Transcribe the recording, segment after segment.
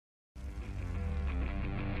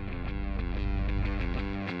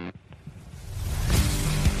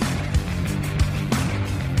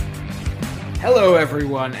Hello,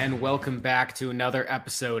 everyone, and welcome back to another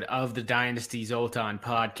episode of the Dynasty Zoltan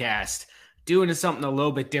podcast. Doing something a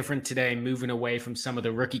little bit different today, moving away from some of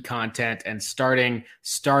the rookie content and starting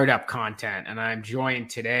startup content. And I'm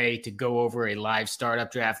joined today to go over a live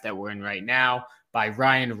startup draft that we're in right now by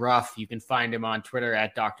Ryan Ruff. You can find him on Twitter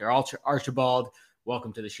at DoctorArchibald.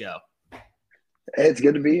 Welcome to the show. Hey, it's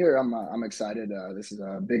good to be here. I'm excited. This is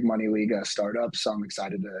a big money league startup, so I'm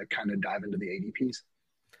excited to kind of dive into the ADPs.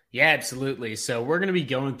 Yeah, absolutely. So we're going to be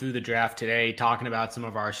going through the draft today, talking about some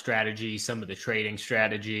of our strategy, some of the trading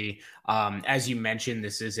strategy. As you mentioned,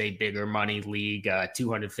 this is a bigger money league,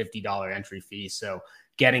 $250 entry fee. So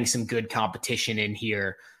getting some good competition in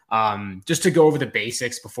here. Just to go over the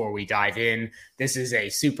basics before we dive in, this is a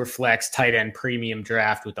super flex tight end premium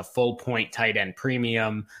draft with a full point tight end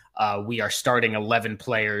premium. We are starting 11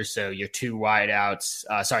 players. So your two running backs,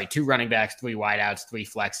 3 wideouts, 3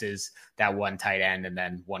 flexes, that 1 tight end, and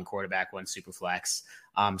then 1 quarterback, 1 super flex.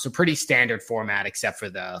 So pretty standard format, except for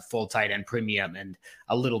the full tight end premium and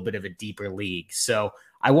a little bit of a deeper league. So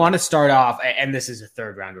I want to start off, and this is a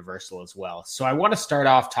 3rd round reversal as well. So I want to start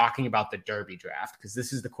off talking about the Derby draft, because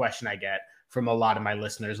this is the question I get from a lot of my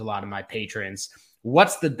listeners, a lot of my patrons.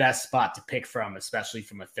 What's the best spot to pick from, especially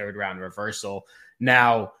from a 3rd round reversal?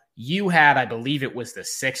 Now, you had, I believe it was the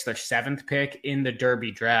 6th or 7th pick in the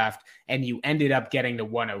Derby draft, and you ended up getting to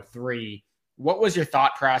 103. What was your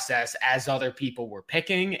thought process as other people were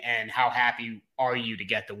picking, and how happy are you to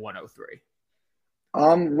get to 103?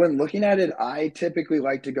 When looking at it, I typically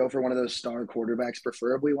like to go for one of those star quarterbacks,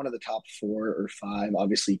 preferably one of the top 4 or 5.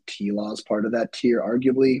 Obviously, T-Law is part of that tier,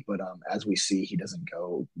 arguably, but as we see, he doesn't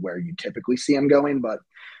go where you typically see him going. But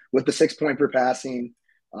with the 6 point per passing,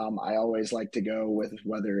 I always like to go with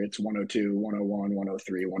whether it's 102, 101,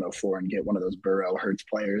 103, 104, and get one of those Burrow Hurts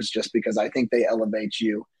players, just because I think they elevate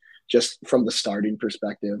you just from the starting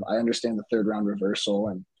perspective. I understand the 3rd round reversal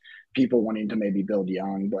and people wanting to maybe build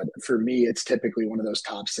young, but for me, it's typically one of those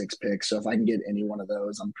top 6 picks. So if I can get any one of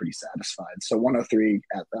those, I'm pretty satisfied. So 103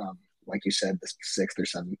 at, like you said, the 6th or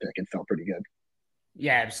 7th pick, it felt pretty good.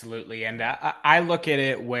 Yeah, absolutely. And I look at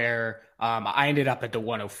it where I ended up at the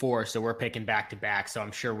 104, so we're picking back to back. So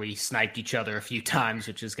I'm sure we sniped each other a few times,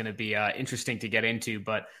 which is going to be interesting to get into.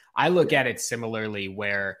 But I look at it similarly,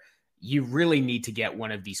 where you really need to get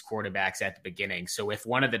one of these quarterbacks at the beginning. So if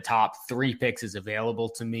one of the top 3 picks is available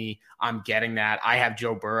to me, I'm getting that. I have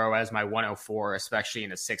Joe Burrow as my 104, especially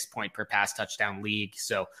in a 6 point per pass touchdown league.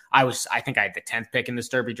 So I think I had the 10th pick in this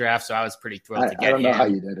Derby draft. So I was pretty thrilled to get him. I don't know how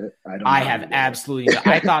you did it. I have absolutely,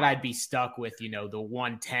 I thought I'd be stuck with, the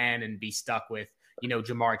 110 and be stuck with,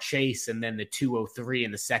 Jamar Chase, and then the 203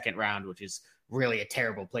 in the 2nd round, which is really a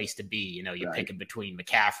terrible place to be. You're right. Picking between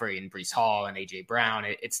McCaffrey and Breece Hall and AJ Brown.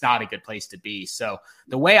 It's not a good place to be. So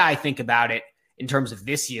the way I think about it in terms of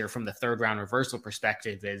this year from the 3rd round reversal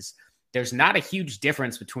perspective is there's not a huge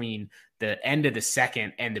difference between the end of the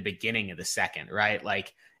 2nd and the beginning of the 2nd, right?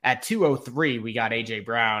 Like at 203, we got AJ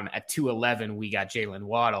Brown. At 211, we got Jalen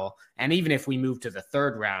Waddle. And even if we move to the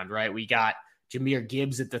 3rd round, right, we got Jahmyr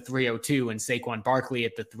Gibbs at the 302 and Saquon Barkley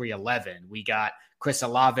at the 311. We got Chris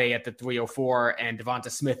Olave at the 304 and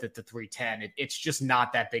Devonta Smith at the 310. It's just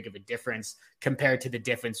not that big of a difference compared to the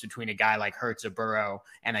difference between a guy like Hurts or Burrow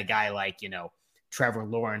and a guy like, Trevor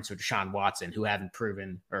Lawrence or Deshaun Watson, who haven't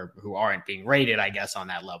proven or who aren't being rated, I guess, on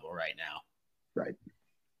that level right now. Right.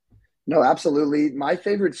 No, absolutely. My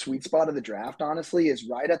favorite sweet spot of the draft, honestly, is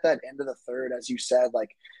right at that end of the 3rd, as you said.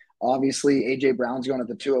 Like, obviously, AJ Brown's going at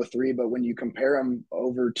the 203, but when you compare him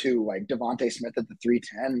over to like Devonta Smith at the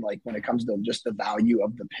 310, like when it comes to just the value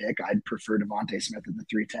of the pick, I'd prefer Devonta Smith at the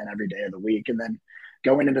 310 every day of the week. And then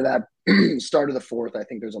going into that start of the 4th, I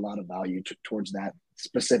think there's a lot of value towards that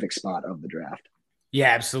specific spot of the draft.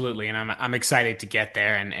 Yeah, absolutely. And I'm excited to get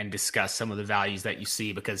there and discuss some of the values that you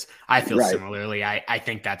see, because I feel similarly. I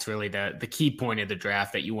think that's really the key point of the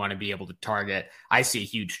draft that you want to be able to target. I see a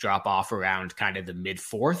huge drop off around kind of the mid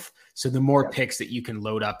 4th. So the more picks that you can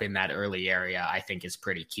load up in that early area, I think is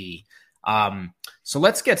pretty key. So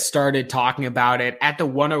let's get started talking about it at the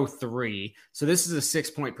 103. So this is a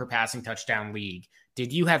 6 point per passing touchdown league.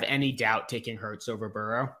 Did you have any doubt taking Hurts over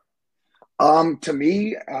Burrow? To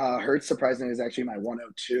me, Hurts surprisingly is actually my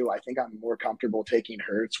 102. I think I'm more comfortable taking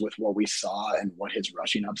Hurts with what we saw and what his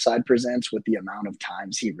rushing upside presents, with the amount of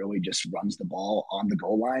times he really just runs the ball on the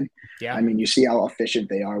goal line. Yeah. I mean, you see how efficient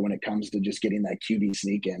they are when it comes to just getting that QB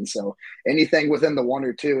sneak in. So anything within the 1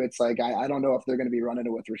 or 2, it's like, I don't know if they're going to be running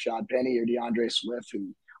it with Rashad Penny or DeAndre Swift,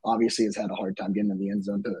 who obviously has had a hard time getting in the end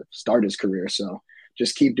zone to start his career. So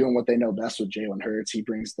just keep doing what they know best with Jalen Hurts. He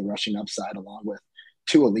brings the rushing upside along with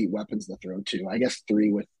 2 elite weapons to throw to. I guess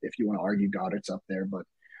 3 with, if you want to argue Goddard's up there, but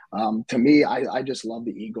To me, I just love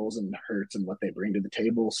the Eagles and Hurts and what they bring to the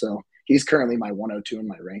table. So he's currently my 102 in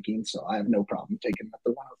my ranking. So I have no problem taking him at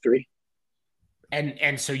the 103.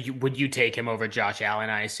 And so would you take him over Josh Allen,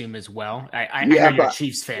 I assume, as well? I know Yeah, you're a but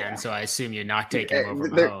Chiefs fan, yeah, so I assume you're not taking him over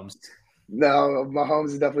there, Mahomes. no, Mahomes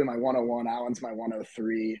is definitely my 101. Allen's my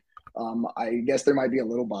 103. I guess there might be a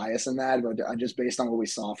little bias in that, but just based on what we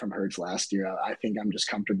saw from Hurts last year, I think I'm just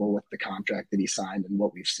comfortable with the contract that he signed and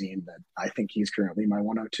what we've seen. That I think he's currently my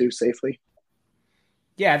 102 safely.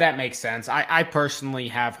 Yeah, that makes sense. I personally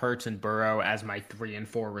have Hurts and Burrow as my 3 and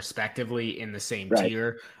 4 respectively in the same Right.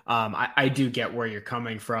 tier. I do get where you're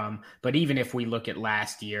coming from, but even if we look at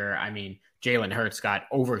last year, I mean, Jalen Hurts got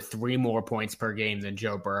over 3 more points per game than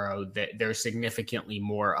Joe Burrow. There's significantly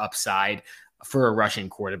more upside for a rushing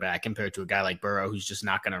quarterback compared to a guy like Burrow, who's just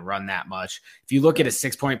not going to run that much. If you look at a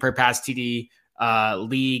 6 point per pass TD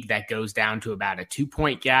league, that goes down to about a 2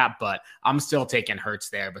 point gap, but I'm still taking Hurts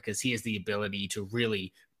there because he has the ability to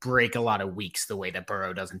really break a lot of weeks the way that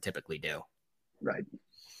Burrow doesn't typically do. Right.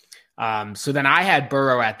 So then I had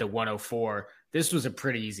Burrow at the 104. This was a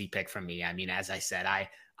pretty easy pick for me. I mean, as I said, I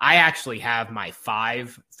actually have my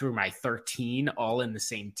 5 through my 13 all in the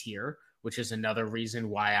same tier, which is another reason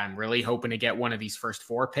why I'm really hoping to get one of these first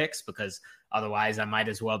 4 picks, because otherwise I might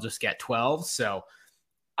as well just get 12. So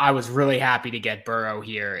I was really happy to get Burrow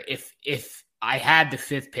here. If I had the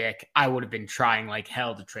 5th pick, I would have been trying like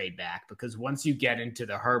hell to trade back, because once you get into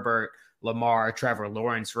the Herbert, Lamar, Trevor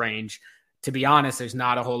Lawrence range, to be honest, there's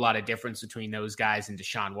not a whole lot of difference between those guys and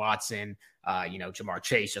Deshaun Watson, Jamar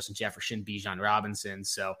Chase, Justin Jefferson, Bijan Robinson.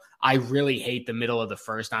 So I really hate the middle of the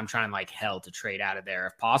first. I'm trying like hell to trade out of there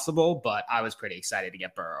if possible, but I was pretty excited to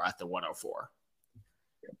get Burrow at the 104.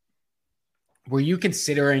 Were you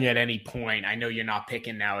considering at any point, I know you're not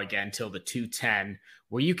picking now again till the 210,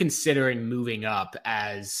 were you considering moving up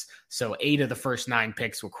so 8 of the first 9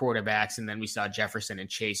 picks were quarterbacks, and then we saw Jefferson and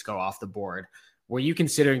Chase go off the board. Were you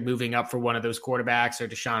considering moving up for one of those quarterbacks or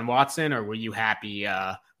Deshaun Watson, or were you happy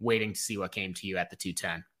waiting to see what came to you at the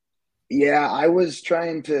 210? Yeah, I was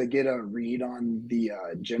trying to get a read on the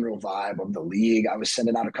general vibe of the league. I was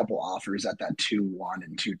sending out a couple offers at that 2-1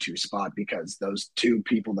 and 2-2 spot because those 2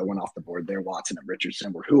 people that went off the board there, Watson and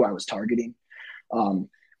Richardson, were who I was targeting. Um,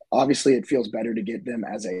 Obviously, it feels better to get them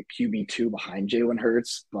as a QB2 behind Jalen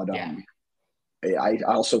Hurts, but Yeah. I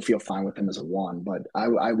also feel fine with him as a 1. But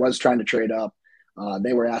I was trying to trade up.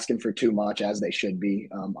 They were asking for too much, as they should be.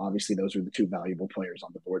 Obviously, those are the 2 valuable players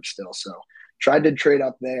on the board still. So tried to trade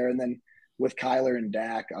up there. And then with Kyler and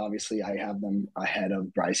Dak, obviously, I have them ahead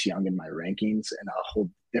of Bryce Young in my rankings in a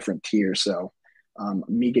whole different tier. So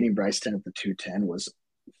me getting Bryce 10 at the 210 was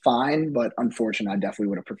fine, but unfortunately, I definitely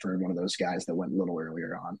would have preferred one of those guys that went a little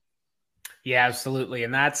earlier on. Yeah, absolutely.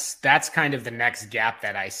 And that's kind of the next gap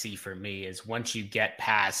that I see for me is once you get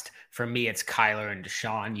past, for me, it's Kyler and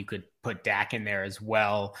Deshaun. You could put Dak in there as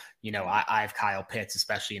well. I have Kyle Pitts,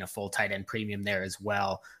 especially in a full tight end premium there as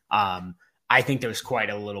well. I think there's quite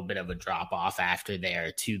a little bit of a drop off after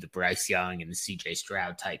there to the Bryce Young and the CJ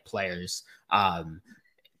Stroud type players.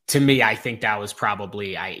 To me, I think that was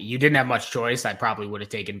probably you didn't have much choice. I probably would have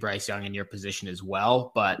taken Bryce Young in your position as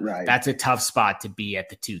well, but Right. that's a tough spot to be at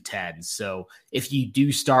the 210. So if you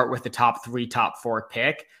do start with the top 3, top 4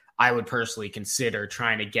 pick, I would personally consider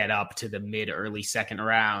trying to get up to the mid early second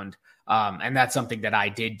round. And that's something that I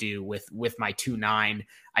did do with my 2-9.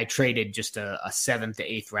 I traded just a 7th to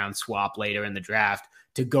 8th round swap later in the draft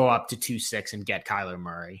to go up to 2-6 and get Kyler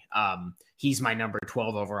Murray. He's my number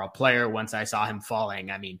 12 overall player once I saw him falling.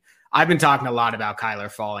 I mean, I've been talking a lot about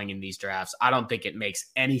Kyler falling in these drafts. I don't think it makes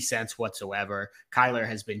any sense whatsoever. Kyler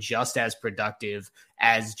has been just as productive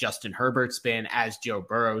as Justin Herbert's been, as Joe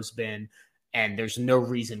Burrow's been, and there's no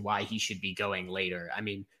reason why he should be going later. I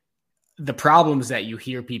mean, the problems that you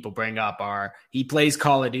hear people bring up are he plays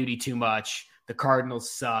Call of Duty too much, the Cardinals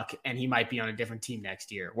suck, and he might be on a different team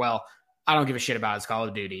next year. Well, I don't give a shit about his Call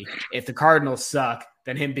of Duty. If the Cardinals suck,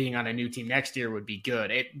 then him being on a new team next year would be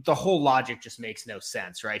good. The whole logic just makes no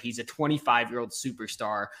sense, right? He's a 25-year-old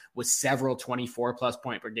superstar with several 24-plus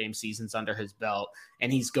point per game seasons under his belt,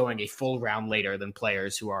 and he's going a full round later than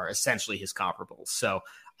players who are essentially his comparables. So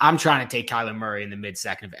I'm trying to take Kyler Murray in the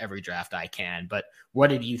mid-second of every draft I can. But what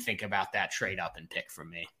did you think about that trade up and pick from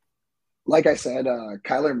me? Like I said,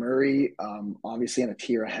 Kyler Murray, obviously in a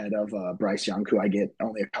tier ahead of Bryce Young, who I get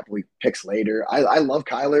only a couple of picks later. I love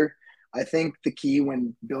Kyler. I think the key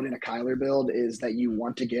when building a Kyler build is that you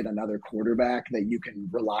want to get another quarterback that you can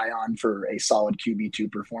rely on for a solid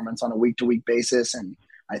QB2 performance on a week-to-week basis, and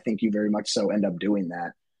I think you very much so end up doing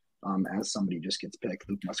that. as somebody just gets picked,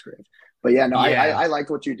 Luke Musgrave. But yeah, no, Yeah. I liked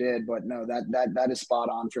what you did, but no, that is spot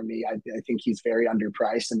on for me. I think he's very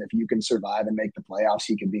underpriced, and if you can survive and make the playoffs,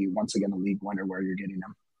 he could be once again a league winner where you're getting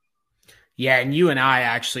him. Yeah, and you and I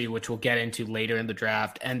actually, which we'll get into later in the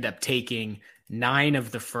draft, end up taking 9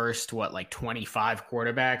 of the first, 25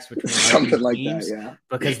 quarterbacks between something like teams, that, yeah.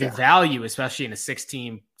 Because the value, especially in a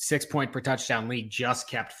 6-point per touchdown league, just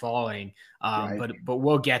kept falling. Right. But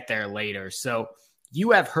we'll get there later. So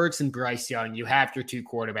you have Hurts and Bryce Young. You have your 2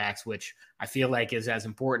 quarterbacks, which I feel like is as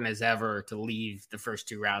important as ever to leave the first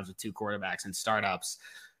 2 rounds with 2 quarterbacks and startups.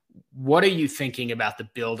 What are you thinking about the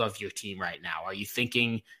build of your team right now? Are you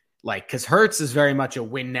thinking because Hurts is very much a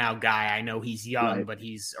win now guy. I know he's young, right, but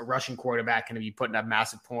he's a rushing quarterback, going to be putting up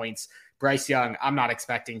massive points. Bryce Young, I'm not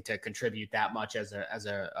expecting to contribute that much as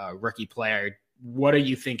a rookie player. What are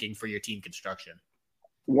you thinking for your team construction?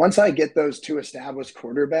 Once I get those 2 established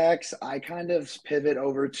quarterbacks, I kind of pivot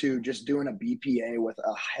over to just doing a BPA with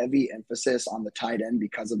a heavy emphasis on the tight end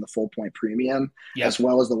because of the full point premium, as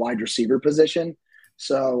well as the wide receiver position.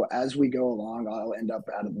 So as we go along, I'll end up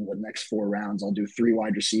out of the next 4 rounds, I'll do 3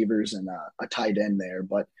 wide receivers and a tight end there.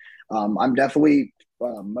 But I'm definitely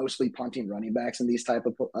mostly punting running backs in these type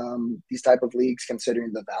of leagues,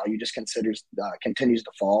 considering the value just continues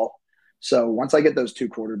to fall. So once I get those 2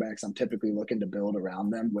 quarterbacks, I'm typically looking to build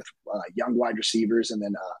around them with young wide receivers and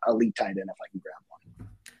then elite tight end if I can grab one.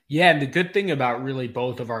 Yeah, and the good thing about really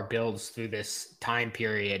both of our builds through this time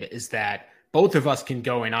period is that both of us can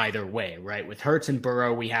go in either way, right? With Hurts and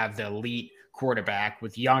Burrow, we have the elite quarterback.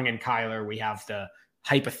 With Young and Kyler, we have the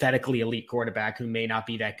hypothetically elite quarterback who may not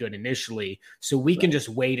be that good initially. So we can just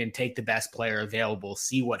wait and take the best player available,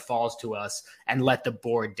 see what falls to us, and let the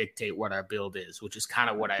board dictate what our build is, which is kind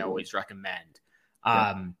of what I always recommend.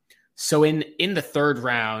 So in the 3rd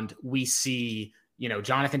round, we see,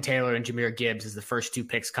 Jonathan Taylor and Jahmyr Gibbs as the first 2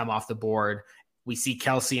 picks come off the board. We see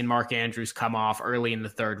Kelsey and Mark Andrews come off early in the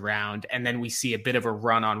 3rd round, and then we see a bit of a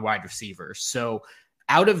run on wide receivers. So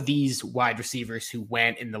out of these wide receivers who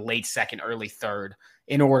went in the late 2nd, early 3rd,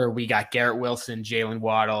 in order, we got Garrett Wilson, Jalen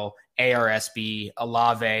Waddle, ARSB,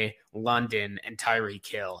 Olave, London, and Tyreek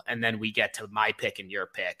Hill. And then we get to my pick and your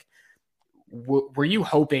pick. Were you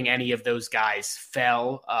hoping any of those guys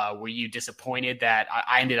fell? Were you disappointed that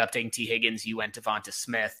I ended up taking T. Higgins, you went Devonta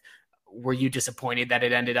Smith? Were you disappointed that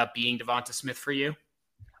it ended up being Devonta Smith for you?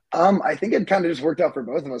 I think it kind of just worked out for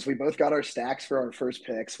both of us. We both got our stacks for our first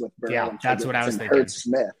picks with Burrow and that's what I was thinking. Hurts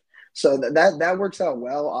Smith. So that works out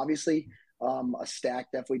well. Obviously, a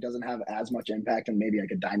stack definitely doesn't have as much impact in maybe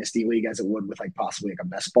like a dynasty league as it would with like possibly like a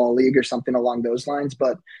best ball league or something along those lines.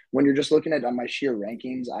 But when you're just looking at my sheer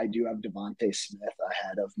rankings, I do have Devonta Smith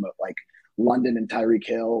ahead of like London and Tyreek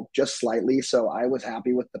Hill just slightly. So I was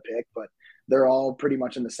happy with the pick, but they're all pretty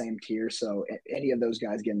much in the same tier. So any of those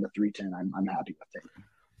guys getting the 310, I'm happy with taking.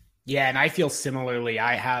 Yeah, and I feel similarly.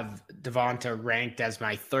 I have Devonta ranked as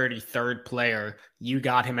my 33rd player. You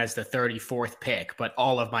got him as the 34th pick, but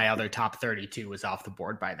all of my other top 32 was off the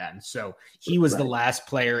board by then. So he was the last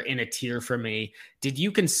player in a tier for me. Did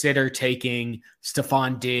you consider taking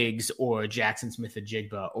Stephon Diggs or Jackson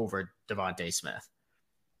Smith-Njigba over Devonta Smith?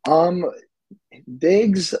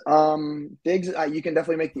 Diggs, you can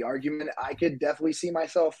definitely make the argument. I could definitely see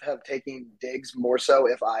myself have taken Diggs more so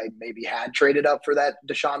if I maybe had traded up for that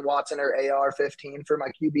Deshaun Watson or AR-15 for my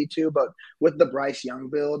QB2. But with the Bryce Young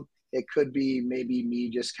build, it could be maybe me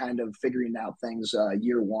just kind of figuring out things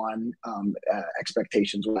year one,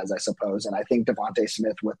 expectations-wise, I suppose. And I think Devonta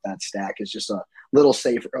Smith with that stack is just a little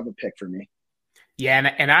safer of a pick for me.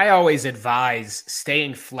 Yeah, and I always advise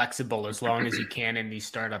staying flexible as long as you can in these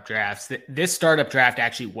startup drafts. This startup draft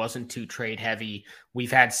actually wasn't too trade heavy.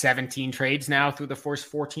 We've had 17 trades now through the first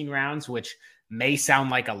 14 rounds, which may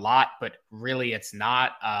sound like a lot, but really it's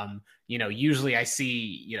not. Usually I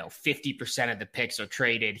see, 50% of the picks are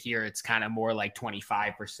traded. Here it's kind of more like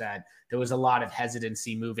 25%. There was a lot of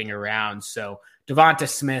hesitancy moving around. So Devonta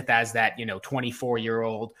Smith as that,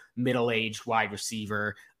 24-year-old middle-aged wide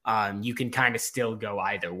receiver, you can kind of still go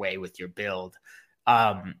either way with your build.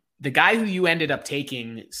 The guy who you ended up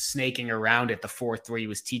taking, snaking around at the 4-3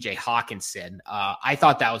 was TJ Hockenson. I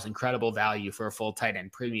thought that was incredible value for a full tight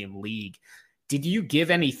end premium league. Did you give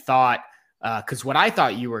any thought? Because what I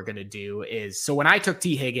thought you were going to do is, so when I took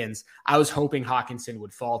T. Higgins, I was hoping Hockenson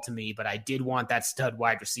would fall to me, but I did want that stud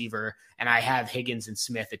wide receiver, and I have Higgins and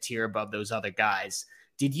Smith a tier above those other guys.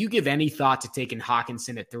 Did you give any thought to taking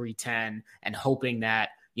Hockenson at 310 and hoping that,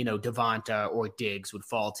 Devonta or Diggs would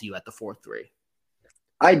fall to you at the 4-3?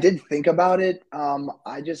 I did think about it.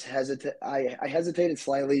 I just hesitate. I hesitated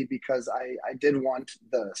slightly because I did want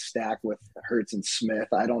the stack with Hurts and Smith.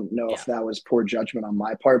 I don't know if Yeah. that was poor judgment on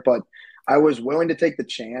my part, but I was willing to take the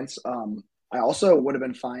chance. I also would have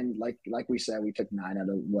been fine. Like we said, we took 9 out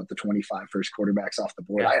of what the 25 first quarterbacks off the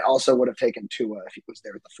board. Yeah. I also would have taken Tua if he was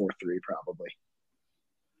there at the 4-3, probably.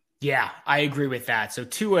 Yeah, I agree with that. So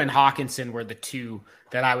Tua and Hockenson were the two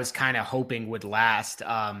that I was kind of hoping would last.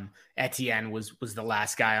 Etienne was the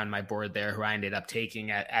last guy on my board there who I ended up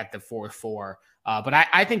taking at the 4-4. But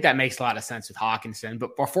I think that makes a lot of sense with Hockenson.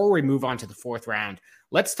 But before we move on to the fourth round,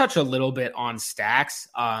 let's touch a little bit on stacks.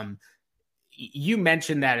 You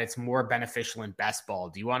mentioned that it's more beneficial in best ball.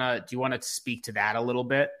 Do you wanna speak to that a little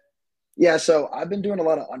bit? Yeah, so I've been doing a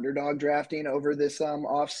lot of underdog drafting over this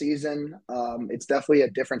off season. It's definitely a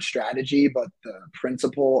different strategy, but the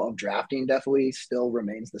principle of drafting definitely still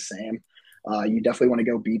remains the same. You definitely want to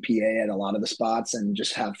go BPA at a lot of the spots and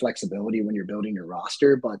just have flexibility when you're building your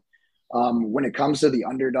roster. But when it comes to the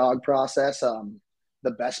underdog process,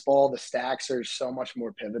 the best ball, the stacks are so much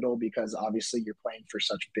more pivotal because obviously you're playing for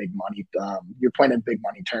such big money. You're playing in big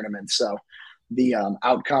money tournaments, so the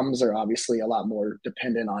outcomes are obviously a lot more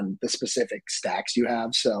dependent on the specific stacks you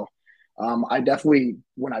have. So I definitely,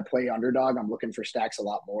 when I play underdog, I'm looking for stacks a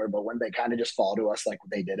lot more. But when they kind of just fall to us like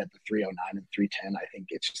they did at the 309 and 310, I think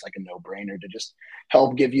it's just like a no brainer to just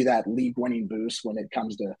help give you that league winning boost when it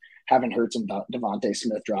comes to having Hurts and Devonta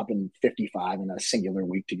Smith dropping 55 in a singular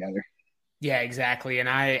week together. Yeah, exactly. And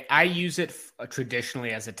I use it traditionally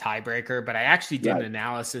as a tiebreaker, but I actually did an Right.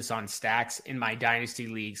 analysis on stacks in my dynasty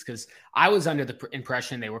leagues because I was under the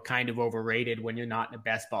impression they were kind of overrated when you're not in a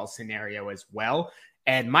best ball scenario as well.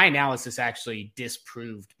 And my analysis actually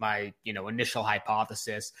disproved my, initial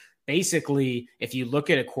hypothesis. Basically, if you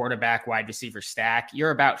look at a quarterback wide receiver stack,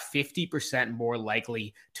 you're about 50% more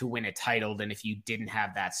likely to win a title than if you didn't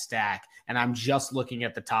have that stack. And I'm just looking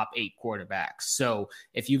at the top 8 quarterbacks. So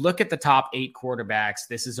if you look at the top 8 quarterbacks,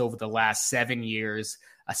 this is over the last 7 years,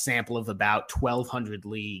 a sample of about 1,200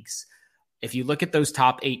 leagues. If you look at those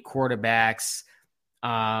top 8 quarterbacks,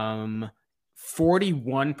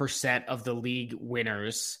 41% of the league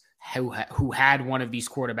winners who had one of these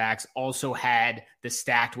quarterbacks also had the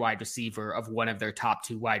stacked wide receiver of one of their top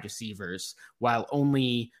 2 wide receivers, while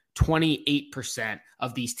only 28%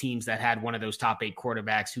 of these teams that had one of those top 8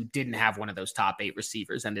 quarterbacks who didn't have one of those top 8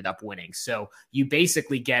 receivers ended up winning. So you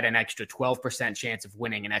basically get an extra 12% chance of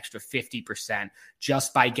winning, an extra 50%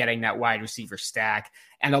 just by getting that wide receiver stack.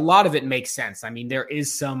 And a lot of it makes sense. I mean, there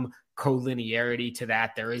is some collinearity to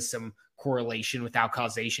that. There is some correlation without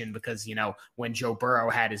causation because, when Joe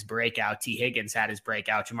Burrow had his breakout, T. Higgins had his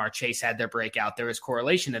breakout, Jamar Chase had their breakout, there is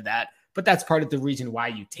correlation to that. But that's part of the reason why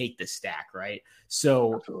you take the stack, right?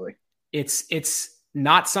 So Absolutely. it's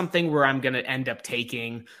not something where I'm going to end up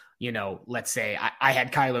taking, let's say I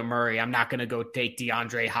had Kyler Murray. I'm not going to go take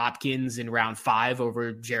DeAndre Hopkins in round 5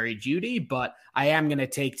 over Jerry Jeudy, but I am going to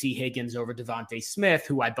take T. Higgins over Devonta Smith,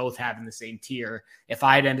 who I both have in the same tier. If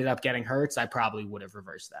I had ended up getting Hurts, I probably would have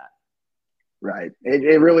reversed that. Right.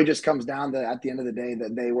 It really just comes down to, at the end of the day,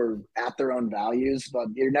 that they were at their own values, but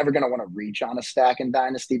you're never going to want to reach on a stack in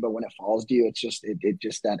Dynasty. But when it falls to you, it's just it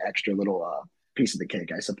just that extra little piece of the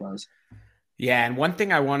cake, I suppose. Yeah, and one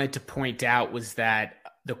thing I wanted to point out was that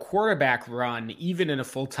the quarterback run, even in a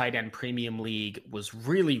full tight end premium league, was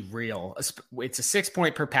really real. It's a 6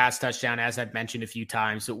 point per pass touchdown, as I've mentioned a few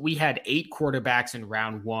times. So we had 8 quarterbacks in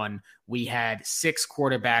round 1. We had 6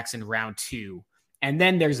 quarterbacks in round 2. And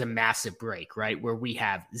then there's a massive break, right? Where we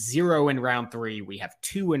have 0 in round 3, we have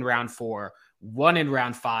 2 in round 4, 1 in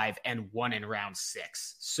round 5, and 1 in round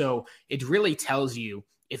 6. So it really tells you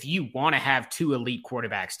if you want to have 2 elite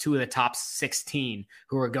quarterbacks, 2 of the top 16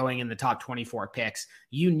 who are going in the top 24 picks,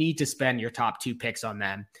 you need to spend your top 2 picks on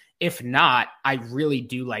them. If not, I really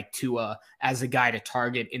do like Tua as a guy to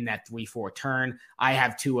target in that 3-4 turn. I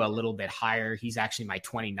have Tua a little bit higher. He's actually my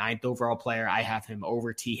 29th overall player. I have him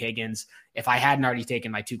over T. Higgins. If I hadn't already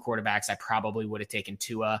taken my 2 quarterbacks, I probably would have taken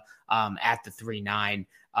Tua at the 3-9.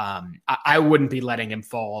 I wouldn't be letting him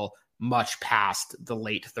fall much past the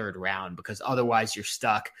late 3rd round because otherwise you're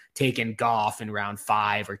stuck taking Goff in round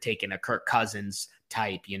 5 or taking a Kirk Cousins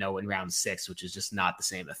type, in round 6, which is just not the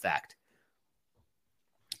same effect.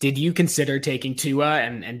 Did you consider taking Tua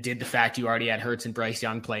and did the fact you already had Hurts and Bryce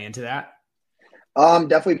Young play into that?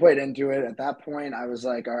 Definitely played into it. At that point, I was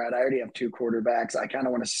like, all right, I already have 2 quarterbacks. I kind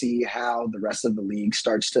of want to see how the rest of the league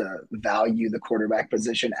starts to value the quarterback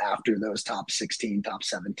position after those top 16, top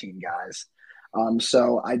 17 guys.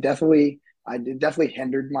 So I did definitely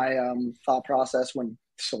hindered my thought process when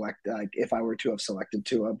if I were to have selected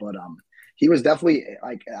Tua, but he was definitely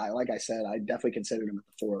like I said, I definitely considered him at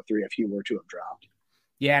the 403 if he were to have dropped.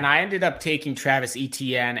 Yeah, and I ended up taking Travis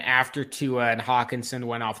Etienne after Tua and Hockenson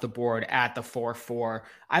went off the board at the 4-4.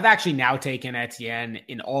 I've actually now taken Etienne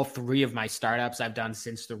in all three of my startups I've done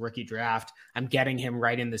since the rookie draft. I'm getting him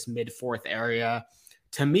right in this mid-fourth area.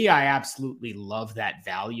 To me, I absolutely love that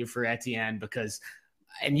value for Etienne because,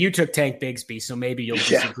 and you took Tank Bigsby, so maybe you'll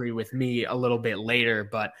disagree with me a little bit later,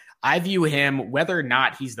 but I view him, whether or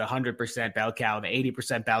not he's the 100% bell cow, the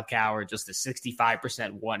 80% bell cow, or just the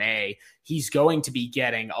 65% 1A, he's going to be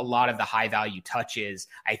getting a lot of the high value touches.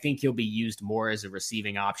 I think he'll be used more as a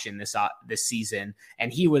receiving option this season.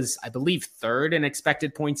 And he was, I believe, third in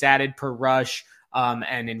expected points added per rush.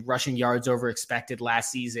 And in rushing yards over expected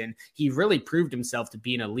last season. He really proved himself to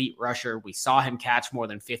be an elite rusher. We saw him catch more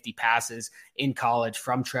than 50 passes in college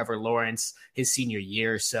from Trevor Lawrence his senior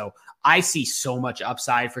year. So I see so much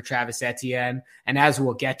upside for Travis Etienne. And as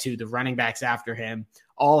we'll get to, the running backs after him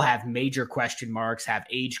all have major question marks, have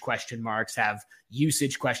age question marks, have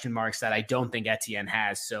usage question marks that I don't think Etienne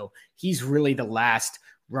has. So he's really the last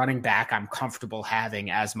running back I'm comfortable having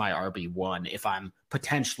as my RB1 if I'm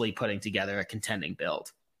potentially putting together a contending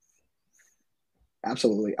build.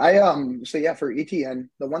 Absolutely. So yeah, for Etienne,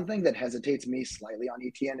 the one thing that hesitates me slightly on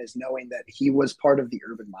Etienne is knowing that he was part of the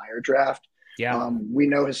Urban Meyer draft. Yeah. We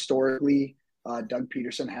know historically Doug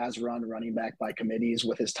Peterson has run running back by committees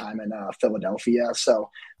with his time in Philadelphia.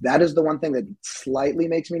 So that is the one thing that slightly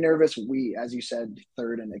makes me nervous. As you said,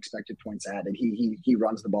 third in expected points added. He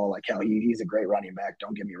runs the ball like hell. He's a great running back.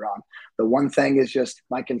 Don't get me wrong. The one thing is just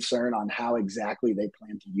my concern on how exactly they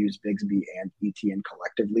plan to use Bigsby and Etienne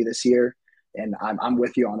collectively this year. And I'm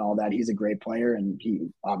with you on all that. He's a great player, and he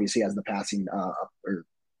obviously has the pass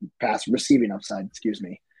receiving upside. Excuse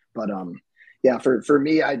me, but yeah, for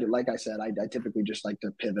me, I typically just like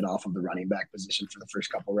to pivot off of the running back position for the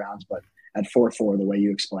first couple rounds. But at 4-4, the way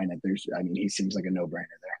you explain it, he seems like a no-brainer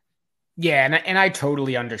there. Yeah, and I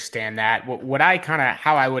totally understand that.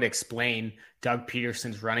 How I would explain Doug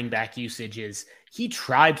Peterson's running back usage is he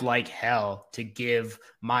tried like hell to give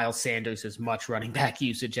Miles Sanders as much running back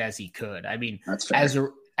usage as he could. I mean,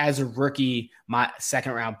 as a rookie, my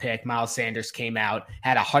second round pick, Miles Sanders came out,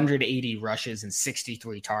 had 180 rushes and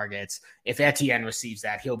 63 targets. If Etienne receives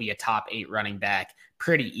that, he'll be a top 8 running back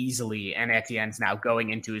pretty easily. And Etienne's now going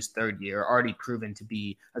into his third year, already proven to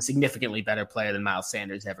be a significantly better player than Miles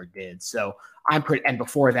Sanders ever did. So and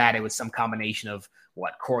before that, it was some combination of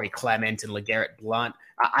Corey Clement and LeGarrette Blount.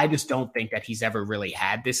 I just don't think that he's ever really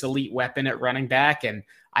had this elite weapon at running back. And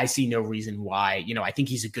I see no reason why. I think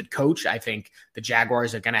he's a good coach. I think the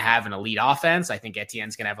Jaguars are going to have an elite offense. I think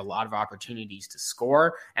Etienne's going to have a lot of opportunities to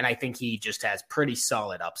score. And I think he just has pretty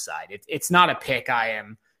solid upside. It's not a pick I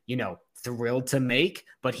am, thrilled to make,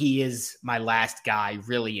 but he is my last guy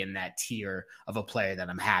really in that tier of a player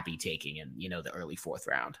that I'm happy taking in, the early 4th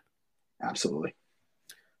round. Absolutely.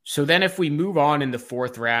 So then if we move on in the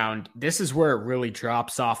 4th round, this is where it really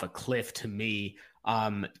drops off a cliff to me.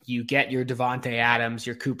 You get your Devonta Adams,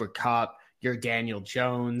 your Cooper Kupp, your Daniel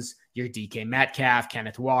Jones, your DK Metcalf,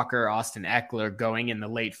 Kenneth Walker, Austin Eckler going in the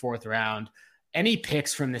late 4th round. Any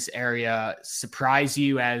picks from this area surprise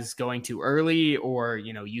you as going too early or,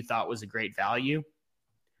 you thought was a great value?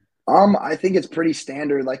 I think it's pretty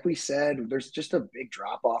standard. Like we said, there's just a big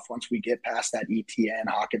drop off once we get past that Etienne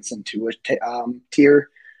Hockenson tier.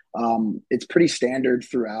 It's pretty standard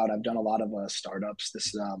throughout. I've done a lot of startups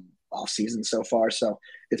this off season so far, so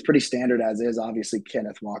it's pretty standard as is. Obviously,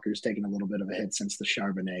 Kenneth Walker's taken a little bit of a hit since the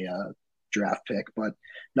Charbonnet draft pick, but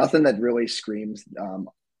nothing that really screams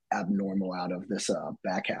abnormal out of this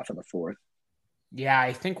back half of the 4th. Yeah,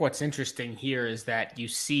 I think what's interesting here is that you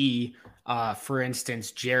see, for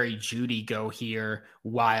instance, Jerry Jeudy go here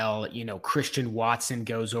while, Christian Watson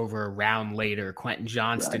goes over a round later. Quentin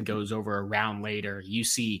Johnston goes over a round later. You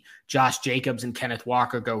see Josh Jacobs and Kenneth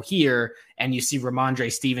Walker go here, and you see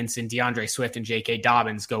Ramondre Stevenson, DeAndre Swift, and J.K.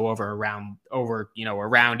 Dobbins go over a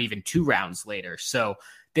round, even 2 rounds later. So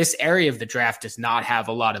this area of the draft does not have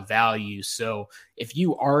a lot of value. So if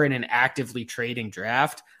you are in an actively trading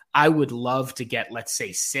draft, I would love to get, let's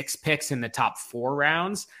say, 6 picks in the top 4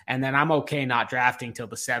 rounds, and then I'm okay not drafting till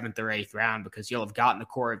the 7th or 8th round because you'll have gotten the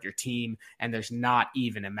core of your team, and there's not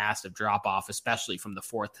even a massive drop-off, especially from the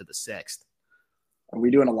 4th to the 6th. Are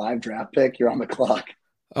we doing a live draft pick? You're on the clock.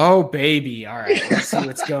 Oh, baby. All right. Let's see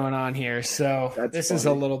what's going on here. So this is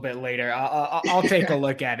a little bit later. I'll take a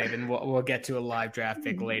look at it, and we'll get to a live draft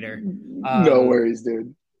pick later. No worries,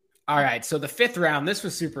 dude. All right, so the 5th round, this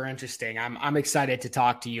was super interesting. I'm excited to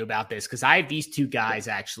talk to you about this because I have these 2 guys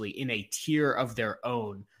actually in a tier of their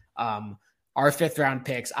own. Our 5th round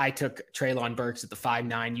picks, I took Treylon Burks at the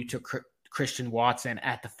 5.9. You took Christian Watson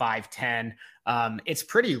at the 5'10". It's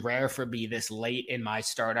pretty rare for me this late in my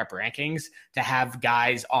startup rankings to have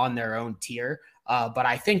guys on their own tier. But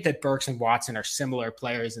I think that Burks and Watson are similar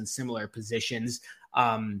players in similar positions,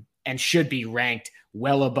 and should be ranked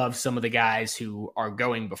well above some of the guys who are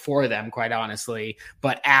going before them, quite honestly,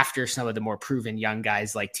 but after some of the more proven young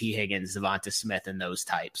guys like T. Higgins, Devonta Smith, and those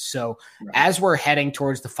types. So as we're heading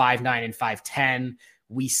towards the 5'9" and 5'10",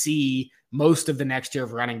 we see most of the next tier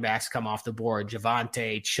of running backs come off the board: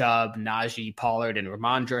 Javonte, Chubb, Najee, Pollard, and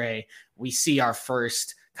Ramondre. We see our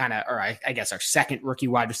first I guess our second rookie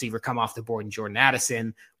wide receiver come off the board in Jordan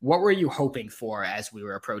Addison. What were you hoping for as we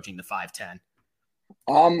were approaching the 5'10"?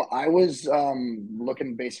 I was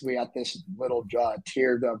looking basically at this little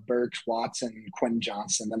tier, the Burks, Watson, Quinn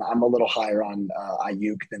Johnson, and I'm a little higher on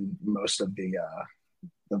Aiyuk than most of the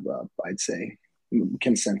I'd say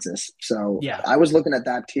consensus. So yeah, I was looking at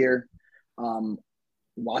that tier.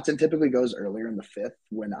 Watson typically goes earlier in the 5th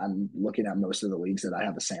when I'm looking at most of the leagues that I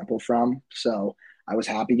have a sample from. So I was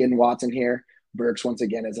happy getting Watson here. Burks, once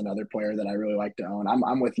again, is another player that I really like to own.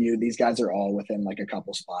 I'm with you. These guys are all within like a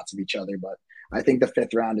couple spots of each other, but I think the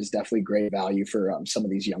 5th round is definitely great value for some of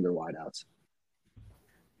these younger wideouts.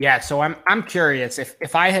 Yeah, so I'm curious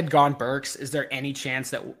if I had gone Burks, is there any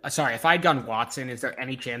chance that if I had gone Watson, is there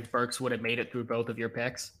any chance Burks would have made it through both of your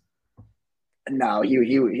picks? No,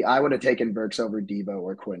 I would have taken Burks over Debo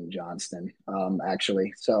or Quinn Johnston,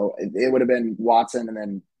 actually. So it would have been Watson, and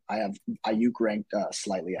then I have Aiyuk ranked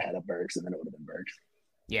slightly ahead of Burks, and then it would have been Burks.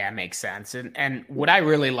 Yeah, it makes sense. And what I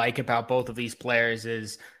really like about both of these players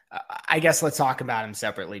is, I guess let's talk about them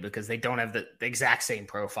separately because they don't have the exact same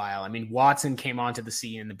profile. I mean, Watson came onto the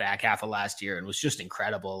scene in the back half of last year and was just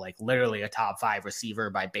incredible, like literally a top 5 receiver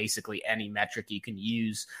by basically any metric you can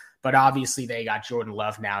use. But obviously they got Jordan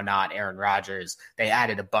Love now, not Aaron Rodgers. They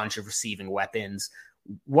added a bunch of receiving weapons.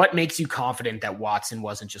 What makes you confident that Watson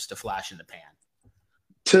wasn't just a flash in the pan?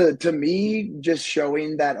 To me, just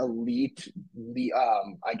showing that elite,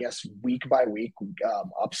 I guess week by week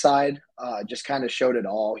upside, just kind of showed it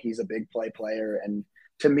all. He's a big player, and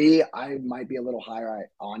to me, I might be a little higher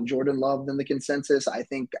on Jordan Love than the consensus. I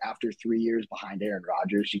think after 3 years behind Aaron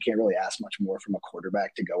Rodgers, you can't really ask much more from a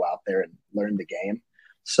quarterback to go out there and learn the game.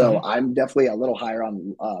 So I'm definitely a little higher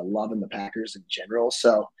on Love and the Packers in general.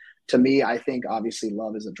 So to me, I think obviously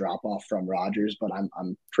Love is a drop off from Rodgers, but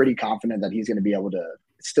I'm pretty confident that he's going to be able to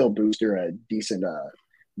still booster a decent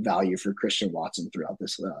value for Christian Watson throughout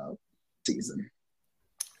this season.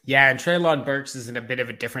 Yeah, and Treylon Burks is in a bit of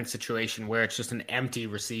a different situation where it's just an empty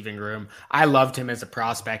receiving room. I loved him as a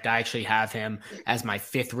prospect. I actually have him as my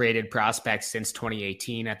 5th rated prospect since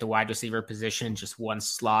 2018 at the wide receiver position, just one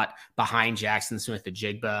slot behind Jackson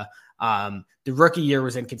Smith-Njigba. The rookie year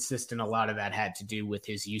was inconsistent. A lot of that had to do with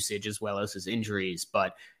his usage as well as his injuries,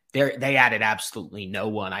 but they added absolutely no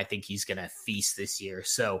one. I think he's going to feast this year.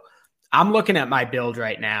 So I'm looking at my build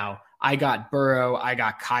right now. I got Burrow, I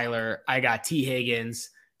got Kyler, I got T. Higgins,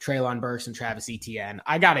 Treylon Burks, and Travis Etienne.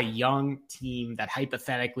 I got a young team that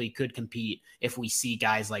hypothetically could compete if we see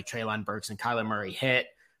guys like Treylon Burks and Kyler Murray hit.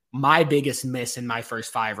 My biggest miss in my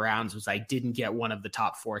first 5 rounds was I didn't get one of the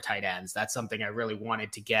top 4 tight ends. That's something I really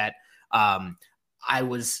wanted to get. I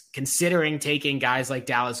was considering taking guys like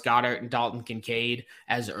Dallas Goedert and Dalton Kincaid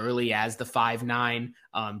as early as the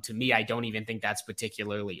 5'9". To me, I don't even think that's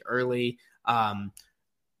particularly early.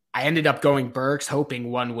 I ended up going Burks,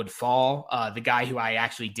 hoping one would fall. The guy who I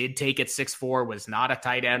actually did take at 6'4" was not a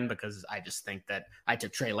tight end because I just think that I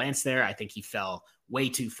took Trey Lance there. I think he fell way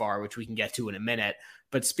too far, which we can get to in a minute.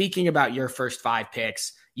 But speaking about your first 5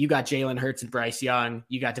 picks, you got Jalen Hurts and Bryce Young,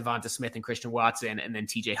 you got Devonta Smith and Christian Watson, and then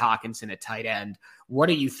TJ Hockenson at tight end. What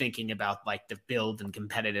are you thinking about like the build and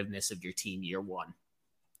competitiveness of your team year one?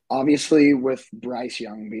 Obviously, with Bryce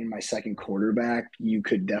Young being my second quarterback, you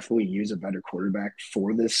could definitely use a better quarterback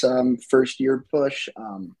for this first year push.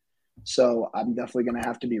 So I'm definitely going to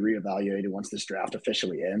have to be reevaluated once this draft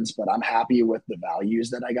officially ends, but I'm happy with the values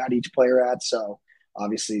that I got each player at. So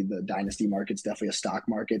obviously the dynasty market's definitely a stock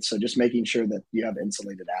market. So just making sure that you have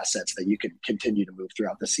insulated assets that you can continue to move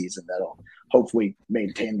throughout the season that'll hopefully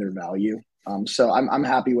maintain their value. So I'm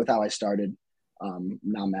happy with how I started.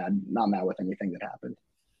 Not mad with anything that happened.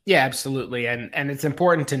 Yeah, absolutely. And it's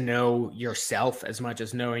important to know yourself as much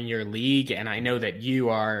as knowing your league. And I know that you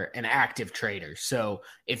are an active trader. So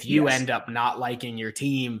if you end up not liking your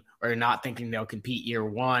team or not thinking they'll compete year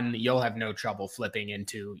one, you'll have no trouble flipping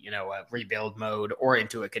into, a rebuild mode or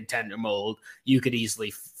into a contender mode. You could easily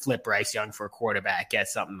flip Bryce Young for a quarterback, get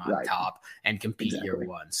something on top and compete year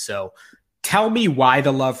one. So tell me why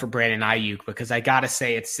the love for Brandon Aiyuk, because I got to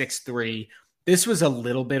say at 6'3", This was a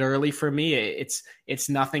little bit early for me. It's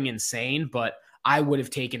nothing insane, but I would have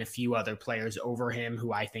taken a few other players over him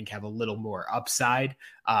who I think have a little more upside.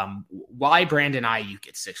 Why Brandon Aiyuk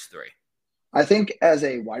at 6'3"? I think as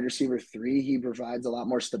a wide receiver 3, he provides a lot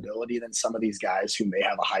more stability than some of these guys who may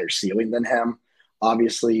have a higher ceiling than him.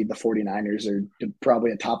 Obviously, the 49ers are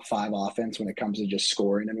probably a top 5 offense when it comes to just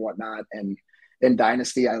scoring and whatnot. And in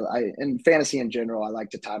Dynasty, I in fantasy in general, I like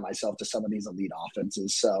to tie myself to some of these elite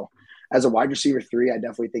offenses. So as a wide receiver 3, I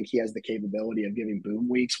definitely think he has the capability of giving boom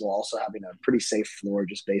weeks while also having a pretty safe floor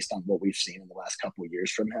just based on what we've seen in the last couple of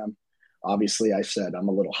years from him. Obviously, I said I'm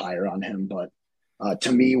a little higher on him, but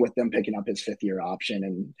to me, with them picking up his 5th-year option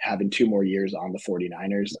and having 2 more years on the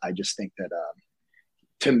 49ers, I just think that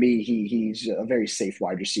to me, he's a very safe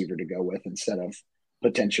wide receiver to go with instead of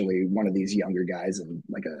potentially one of these younger guys and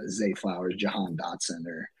like a Zay Flowers, Jahan Dotson,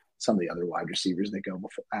 or some of the other wide receivers that go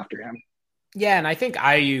after him. Yeah, and I think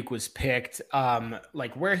Aiyuk was picked,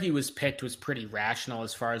 like where he was picked was pretty rational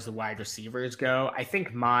as far as the wide receivers go. I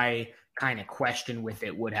think my kind of question with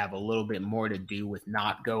it would have a little bit more to do with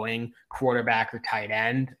not going quarterback or tight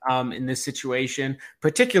end in this situation,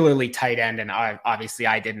 particularly tight end. And obviously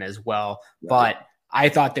I didn't as well, right. But I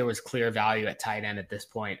thought there was clear value at tight end at this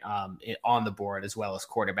point on the board as well as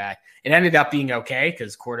quarterback. It ended up being okay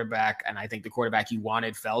because quarterback, and I think the quarterback you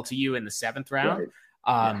wanted fell to you in the 7th round.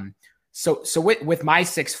 Right. So with my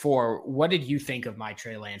 6'4", what did you think of my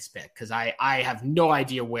Trey Lance pick? Because I have no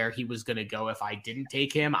idea where he was going to go if I didn't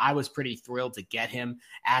take him. I was pretty thrilled to get him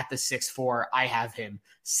at the 6'4". I have him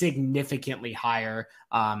significantly higher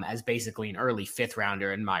as basically an early 5th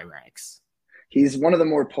rounder in my ranks. He's one of the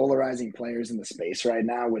more polarizing players in the space right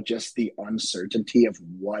now with just the uncertainty of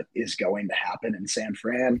what is going to happen in San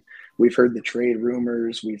Fran. We've heard the trade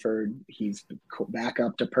rumors. We've heard he's back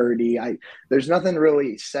up to Purdy. There's nothing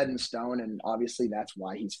really set in stone, and obviously that's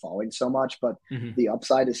why he's falling so much, but the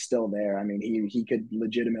upside is still there. I mean, he could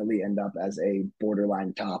legitimately end up as a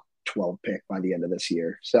borderline top 12 pick by the end of this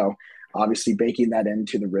year. So obviously baking that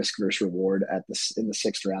into the risk versus reward in the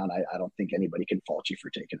 6th round, I don't think anybody can fault you for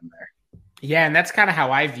taking him there. Yeah, and that's kind of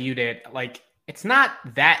how I viewed it. Like, it's not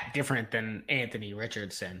that different than Anthony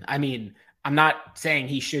Richardson. I mean, I'm not saying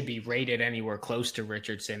he should be rated anywhere close to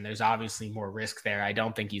Richardson. There's obviously more risk there. I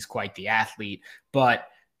don't think he's quite the athlete, but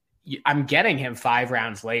I'm getting him 5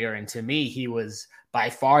 rounds later. And to me, he was by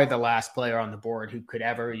far the last player on the board who could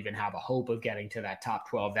ever even have a hope of getting to that top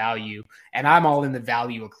 12 value. And I'm all in the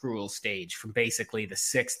value accrual stage from basically the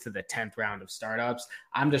 6th to the 10th round of startups.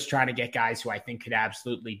 I'm just trying to get guys who I think could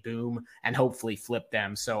absolutely boom and hopefully flip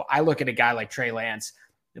them. So I look at a guy like Trey Lance.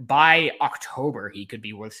 By October, he could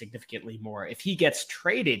be worth significantly more. If he gets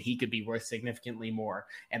traded, he could be worth significantly more.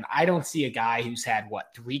 And I don't see a guy who's had,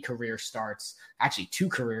 2 career starts,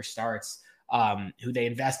 who they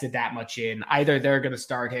invested that much in. Either they're going to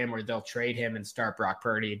start him or they'll trade him and start Brock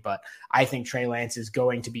Purdy. But I think Trey Lance is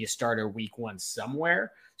going to be a starter week 1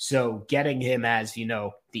 somewhere. So getting him as, the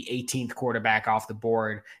 18th quarterback off the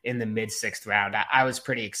board in the mid-6th round, I was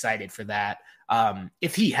pretty excited for that.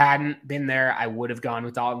 If he hadn't been there, I would have gone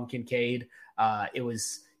with Dalton Kincaid.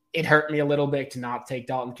 It hurt me a little bit to not take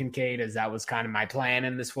Dalton Kincaid, as that was kind of my plan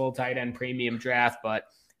in this full tight end premium draft, but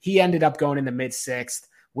he ended up going in the mid-6th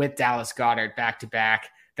with Dallas Goedert back-to-back.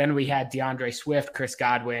 Then we had DeAndre Swift, Chris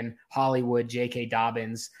Godwin, Hollywood, J.K.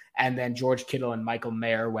 Dobbins, and then George Kittle and Michael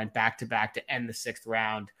Mayer went back-to-back to end the 6th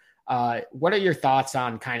round. What are your thoughts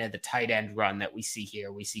on kind of the tight end run that we see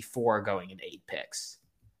here? We see 4 going in 8 picks.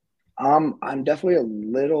 I'm definitely a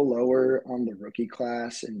little lower on the rookie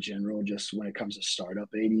class in general, just when it comes to startup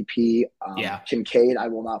ADP. Kincaid, I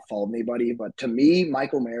will not fault anybody, but to me,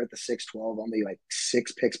 Michael Mayer at the 6'12", only like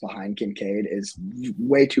 6 picks behind Kincaid, is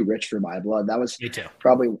way too rich for my blood. That was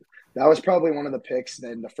probably one of the picks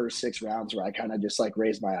in the first 6 rounds where I kind of just like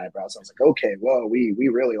raised my eyebrows. I was like, okay, whoa, we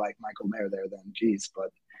really like Michael Mayer there then. Geez. But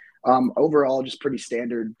overall, just pretty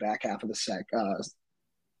standard back half of the 6th,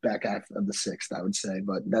 I would say.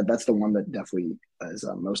 But that's the one that definitely is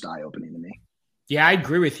most eye-opening to me. Yeah, I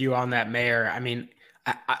agree with you on that Mayer. I mean,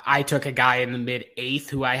 I took a guy in the mid-8th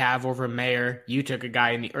who I have over Mayer. You took a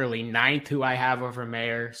guy in the early 9th who I have over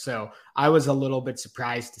Mayer. So I was a little bit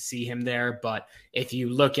surprised to see him there. But if you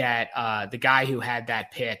look at the guy who had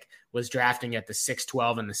that pick was drafting at the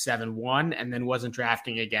 6'12" and the 7'1", and then wasn't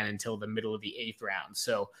drafting again until the middle of the 8th round.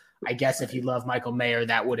 So I guess if you love Michael Mayer,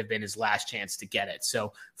 that would have been his last chance to get it.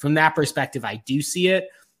 So from that perspective, I do see it.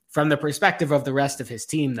 From the perspective of the rest of his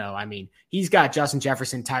team, though, I mean, he's got Justin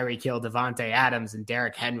Jefferson, Tyreek Hill, Devonta Adams, and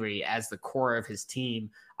Derrick Henry as the core of his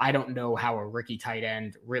team. I don't know how a rookie tight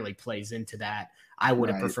end really plays into that. I would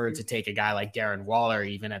have Right. preferred to take a guy like Darren Waller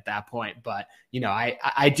even at that point. But,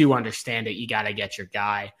 I do understand it. You got to get your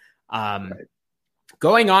guy. Right.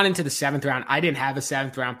 Going on into the 7th round, I didn't have a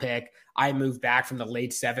 7th round pick. I moved back from the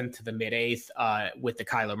late 7th to the mid 8th with the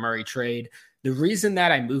Kyler Murray trade. The reason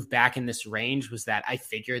that I moved back in this range was that I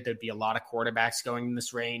figured there'd be a lot of quarterbacks going in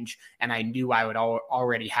this range, and I knew I would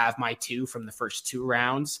already have my 2 from the first 2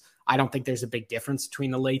 rounds. I don't think there's a big difference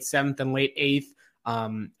between the late 7th and late 8th.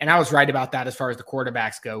 And I was right about that as far as the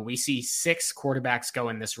quarterbacks go. We see 6 quarterbacks go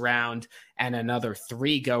in this round and another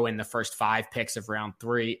 3 go in the first 5 picks of round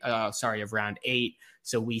 8.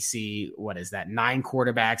 So we see, 9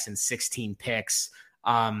 quarterbacks and 16 picks.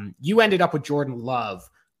 You ended up with Jordan Love.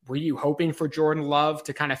 Were you hoping for Jordan Love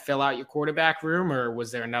to kind of fill out your quarterback room, or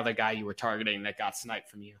was there another guy you were targeting that got sniped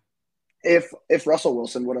from you? If Russell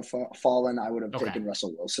Wilson would have fallen, I would have taken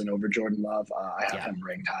Russell Wilson over Jordan Love. I have him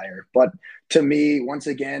ranked higher. But to me, once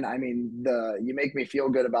again, I mean, you make me feel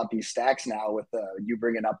good about these stacks now with you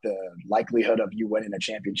bringing up the likelihood of you winning a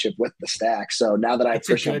championship with the stack. So now that I have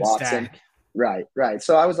Christian Watson, right.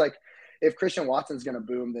 So I was like, if Christian Watson's going to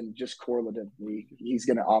boom, then just correlatively, he's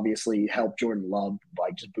going to obviously help Jordan Love,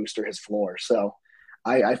 like just booster his floor. So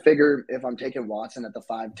I figure if I'm taking Watson at the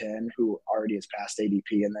 5'10", who already is past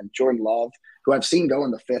ADP, and then Jordan Love, who I've seen go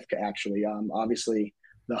in the 5th, actually. Obviously,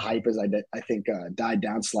 the hype is, I think, died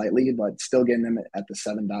down slightly, but still getting him at the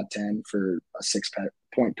 7.10 for a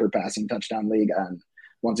 6-point per passing touchdown league. And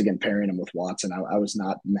once again, pairing him with Watson, I was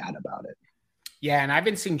not mad about it. Yeah, and I've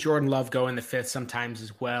been seeing Jordan Love go in the 5th sometimes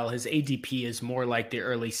as well. His ADP is more like the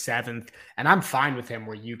early 7th, and I'm fine with him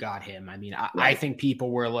where you got him. I mean, I think people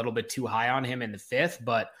were a little bit too high on him in the 5th,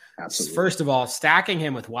 but First of all, stacking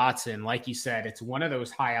him with Watson, like you said, it's one of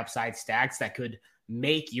those high upside stacks that could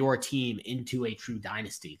make your team into a true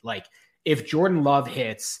dynasty. Like, if Jordan Love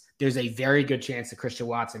hits, there's a very good chance that Christian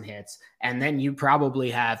Watson hits. And then you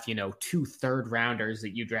probably have, 2 third-rounders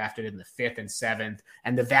that you drafted in the 5th and 7th.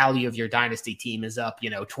 And the value of your dynasty team is up,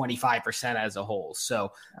 25% as a whole.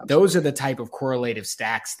 So Those are the type of correlative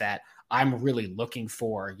stacks that I'm really looking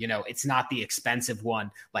for. It's not the expensive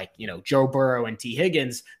one like, Joe Burrow and T.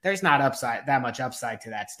 Higgins. There's not that much upside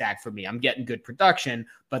to that stack for me. I'm getting good production,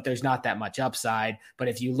 but there's not that much upside. But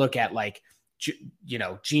if you look at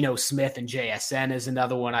Geno Smith and JSN is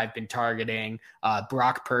another one I've been targeting.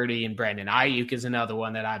 Brock Purdy and Brandon Aiyuk is another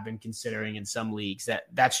one that I've been considering in some leagues.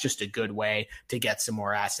 That's just a good way to get some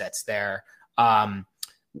more assets there.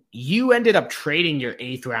 You ended up trading your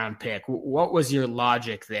 8th round pick. What was your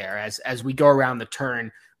logic there? As we go around the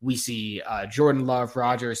turn, we see Jordan Love,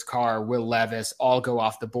 Rodgers, Carr, Will Levis all go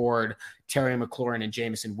off the board. Terry McLaurin and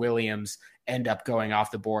Jameson Williams end up going off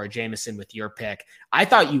the board. Jameson with your pick. I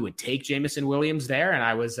thought you would take Jameson Williams there, and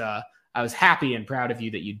I was happy and proud of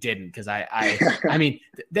you that you didn't, because I mean,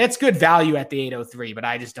 that's good value at the 803, but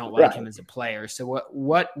I just don't like him as a player. So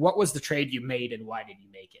what was the trade you made, and why did you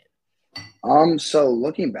make it? So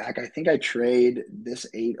looking back, I think I trade this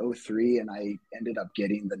 803 and I ended up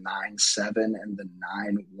getting the 9-7 and the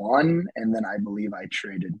 9-1. And then I believe I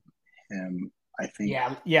traded him, I think.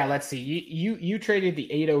 Yeah. Let's see. You traded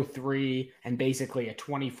the 803 and basically a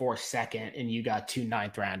 24 second, and you got 2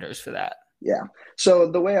 9th rounders for that. Yeah.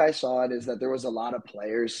 So the way I saw it is that there was a lot of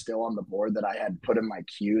players still on the board that I had put in my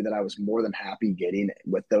queue that I was more than happy getting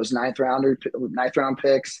with those 9th round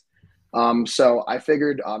picks. So I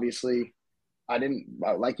figured, obviously, I didn't,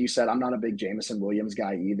 like you said, I'm not a big Jameson Williams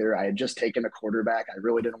guy either. I had just taken a quarterback. I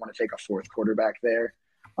really didn't want to take a 4th quarterback there.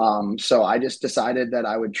 So I just decided that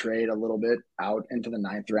I would trade a little bit out into the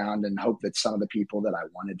 9th round and hope that some of the people that I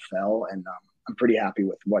wanted fell. And I'm pretty happy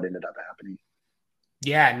with what ended up happening.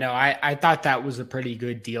 Yeah, no, I thought that was a pretty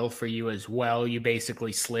good deal for you as well. You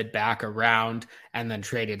basically slid back around and then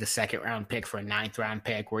traded a 2nd round pick for a 9th round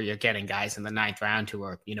pick, where you're getting guys in the 9th round who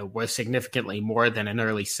are, worth significantly more than an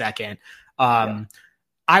early 2nd.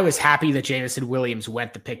 I was happy that Jameson Williams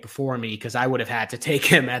went the pick before me, because I would have had to take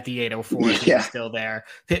him at the 804 if he was still there,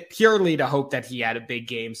 purely to hope that he had a big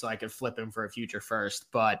game so I could flip him for a future first.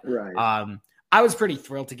 But I was pretty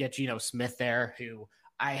thrilled to get Geno Smith there, who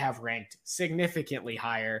I have ranked significantly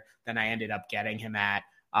higher than I ended up getting him at.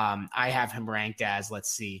 I have him ranked as,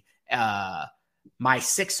 my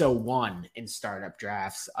 601 in startup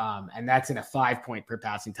drafts. And that's in a 5-point per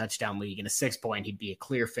passing touchdown league. In a 6-point, he'd be a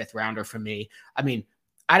clear 5th rounder for me. I mean,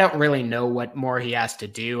 I don't really know what more he has to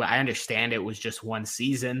do. I understand it was just one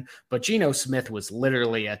season, but Geno Smith was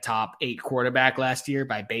literally a top 8 quarterback last year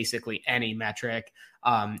by basically any metric.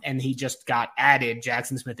 And he just got added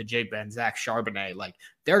Jackson Smith-Njigba and Zach Charbonnet. Like,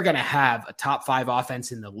 they're going to have a top 5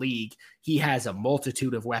 offense in the league. He has a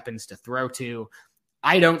multitude of weapons to throw to.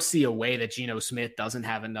 I don't see a way that Geno Smith doesn't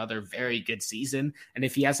have another very good season. And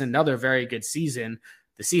if he has another very good season,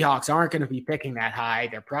 the Seahawks aren't going to be picking that high.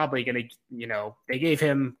 They're probably going to, they gave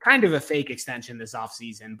him kind of a fake extension this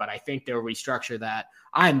offseason, but I think they'll restructure that.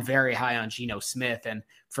 I'm very high on Geno Smith. And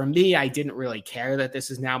for me, I didn't really care that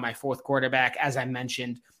this is now my fourth quarterback. As I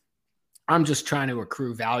mentioned, I'm just trying to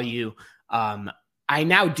accrue value. I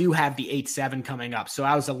now do have the 8-7 coming up. So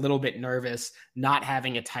I was a little bit nervous not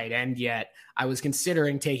having a tight end yet. I was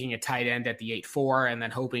considering taking a tight end at the 8-4 and then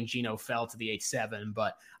hoping Geno fell to the 8-7,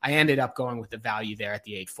 but I ended up going with the value there at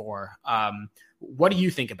the 8-4. What do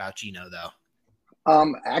you think about Geno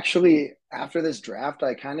though? Actually, after this draft,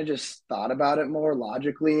 I kind of just thought about it more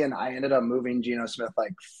logically, and I ended up moving Geno Smith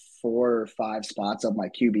like 4 or 5 spots of my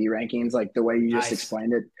QB rankings, like the way you just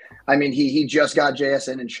explained it. I mean, he just got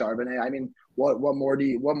JSN and Charbonnet. I mean, what more do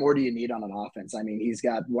you need on an offense? I mean, he's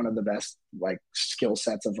got one of the best like skill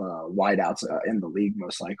sets of wideouts in the league,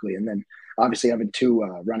 most likely. And then obviously having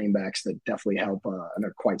 2 running backs that definitely help and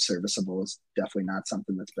are quite serviceable is definitely not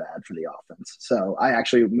something that's bad for the offense. So I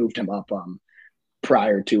actually moved him up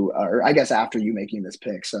prior to, or I guess after you making this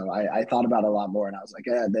pick. So I thought about it a lot more, and I was like,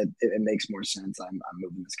 it makes more sense. I'm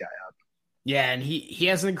moving this guy up. Yeah, and he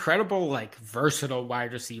has an incredible, like, versatile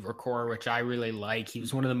wide receiver core, which I really like. He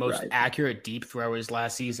was one of the most accurate deep throwers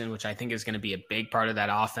last season, which I think is going to be a big part of that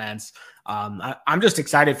offense. I'm just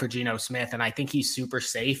excited for Geno Smith, and I think he's super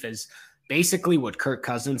safe as basically what Kirk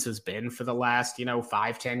Cousins has been for the last,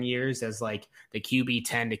 5-10 years as like the QB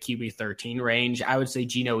 10 to QB 13 range. I would say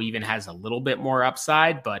Geno even has a little bit more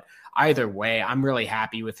upside, but either way, I'm really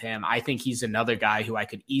happy with him. I think he's another guy who I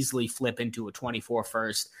could easily flip into a 24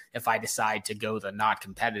 first if I decide to go the not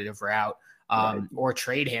competitive route or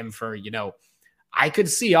trade him for, I could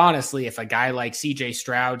see honestly, if a guy like CJ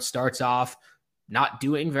Stroud starts off not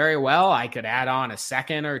doing very well, I could add on a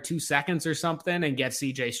second or 2 seconds or something and get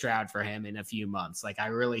CJ Stroud for him in a few months. Like, I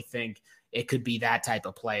really think it could be that type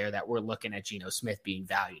of player that we're looking at Geno Smith being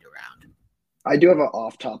valued around. I do have an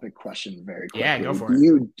off-topic question very quickly. Yeah, go for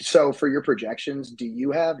it. So for your projections, do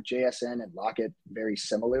you have JSN and Lockett very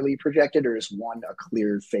similarly projected, or is one a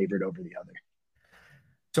clear favorite over the other?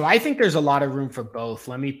 So I think there's a lot of room for both.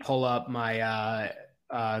 Let me pull up my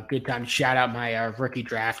good time to shout out my rookie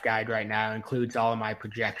draft guide right now. It includes all of my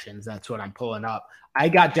projections. That's what I'm pulling up. I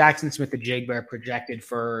got Jackson Smith-Njigba projected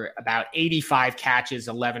for about 85 catches,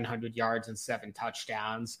 1,100 yards, and 7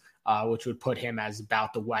 touchdowns, which would put him as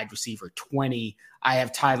about the wide receiver 20. I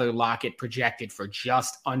have Tyler Lockett projected for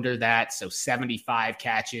just under that, so 75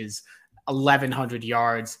 catches, 1,100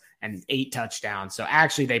 yards, and 8 touchdowns. So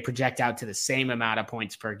actually, they project out to the same amount of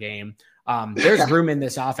points per game. There's room in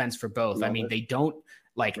this offense for both. I mean, they don't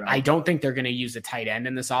I don't think they're going to use a tight end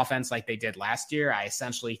in this offense like they did last year. I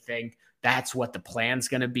essentially think that's what the plan's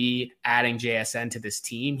going to be, adding JSN to this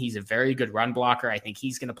team. He's a very good run blocker. I think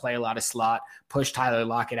he's going to play a lot of slot, push Tyler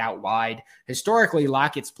Lockett out wide. Historically,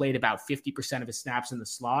 Lockett's played about 50% of his snaps in the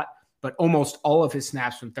slot, but almost all of his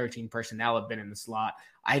snaps from 13 personnel have been in the slot.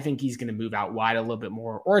 I think he's going to move out wide a little bit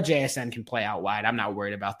more, or JSN can play out wide. I'm not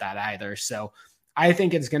worried about that either. So I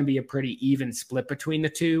think it's going to be a pretty even split between the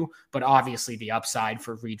two, but obviously the upside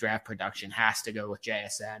for redraft production has to go with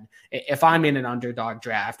JSN. If I'm in an underdog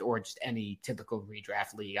draft or just any typical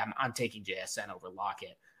redraft league, I'm taking JSN over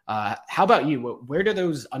Lockett. How about you? Where do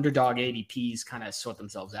those underdog ADPs kind of sort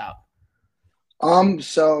themselves out?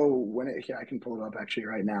 So I can pull it up actually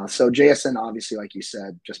right now. So JSN, obviously, like you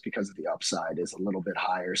said, just because of the upside is a little bit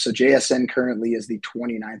higher. So JSN currently is the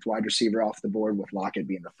 29th wide receiver off the board, with Lockett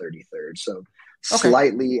being the 33rd. So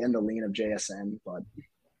slightly in the lean of JSN, but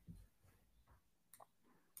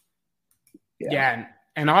yeah.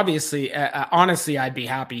 And obviously, honestly, I'd be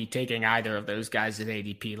happy taking either of those guys at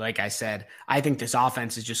ADP. Like I said, I think this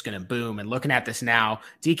offense is just going to boom. And looking at this now,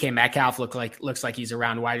 DK Metcalf looks like he's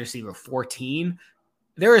around wide receiver 14.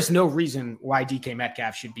 There is no reason why DK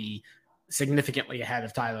Metcalf should be significantly ahead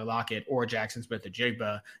of Tyler Lockett or Jackson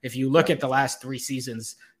Smith-Njigba. If you look at the last 3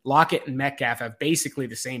 seasons, Lockett and Metcalf have basically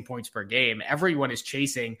the same points per game. Everyone is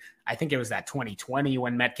chasing. I think it was that 2020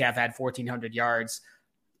 when Metcalf had 1,400 yards.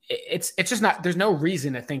 It's just not, there's no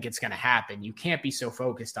reason to think it's going to happen. You can't be so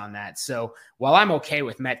focused on that. So while I'm okay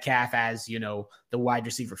with Metcalf as, the wide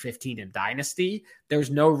receiver 15 in Dynasty, there's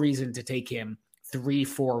no reason to take him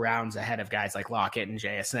 3-4 rounds ahead of guys like Lockett and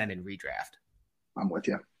JSN in redraft. I'm with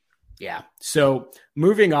you. Yeah. So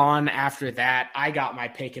moving on after that, I got my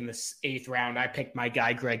pick in the 8th round. I picked my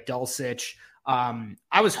guy, Greg Dulcich.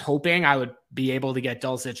 I was hoping I would be able to get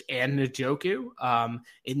Dulcich and Njoku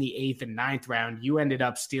in the 8th and 9th round. You ended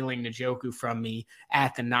up stealing Njoku from me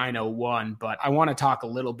at the 901, but I want to talk a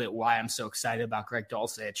little bit why I'm so excited about Greg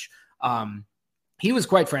Dulcich. he was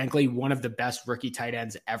quite frankly one of the best rookie tight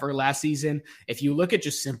ends ever last season. If you look at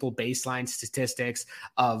just simple baseline statistics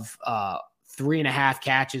of 3.5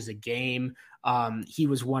 catches a game, he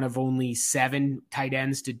was one of only 7 tight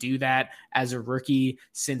ends to do that as a rookie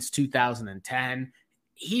since 2010.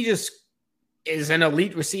 He just is an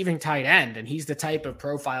elite receiving tight end, and he's the type of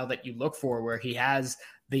profile that you look for where he has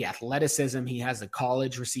the athleticism, he has the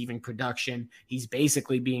college receiving production. He's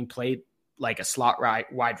basically being played like a slot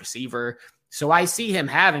wide receiver. So I see him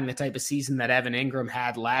having the type of season that Evan Ingram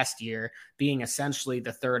had last year, being essentially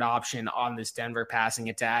the third option on this Denver passing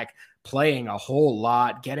attack, playing a whole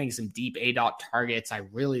lot, getting some deep A-dot targets. I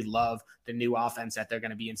really love the new offense that they're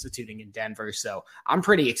going to be instituting in Denver. So I'm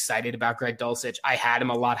pretty excited about Greg Dulcich. I had him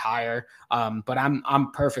a lot higher, but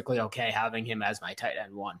I'm perfectly okay having him as my tight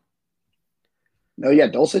end 1. No, yeah,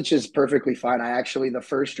 Dulcich is perfectly fine. The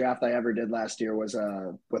first draft I ever did last year was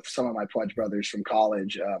with some of my pledge brothers from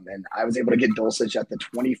college, and I was able to get Dulcich at the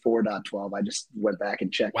 24.12. I just went back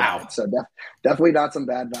and checked it. So definitely not some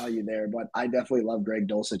bad value there, but I definitely love Greg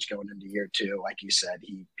Dulcich going into year 2. Like you said,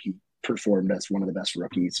 he performed as one of the best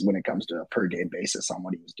rookies when it comes to a per game basis on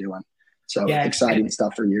what he was doing. So exciting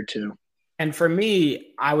stuff for year 2. And for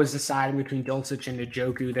me, I was deciding between Dulcich and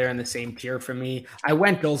Njoku. They're in the same tier for me. I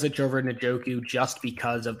went Dulcich over Njoku just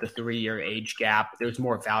because of the 3-year age gap. There's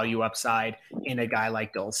more value upside in a guy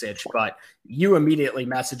like Dulcich. But you immediately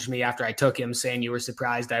messaged me after I took him saying you were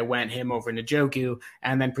surprised I went him over Njoku,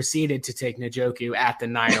 and then proceeded to take Njoku at the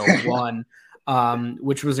 901,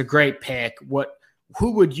 which was a great pick.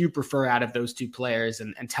 Who would you prefer out of those 2 players?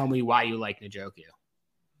 And tell me why you like Njoku.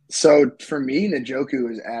 So for me,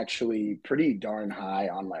 Njoku is actually pretty darn high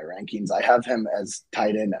on my rankings. I have him as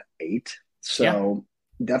tight end 8. So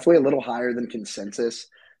definitely a little higher than consensus.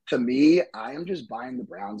 To me, I am just buying the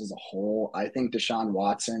Browns as a whole. I think Deshaun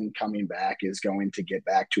Watson coming back is going to get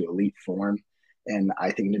back to elite form. And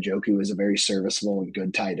I think Njoku is a very serviceable and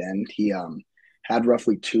good tight end. He had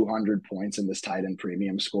roughly 200 points in this tight end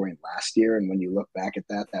premium scoring last year. And when you look back at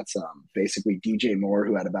that, that's basically DJ Moore,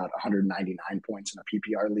 who had about 199 points in a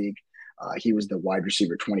PPR league. He was the wide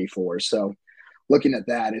receiver 24. So looking at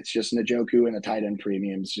that, it's just Njoku and the tight end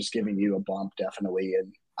premiums just giving you a bump, definitely.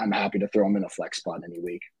 And I'm happy to throw him in a flex spot any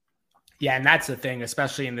week. Yeah, and that's the thing,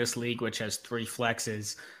 especially in this league, which has 3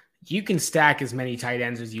 flexes. You can stack as many tight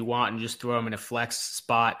ends as you want and just throw them in a flex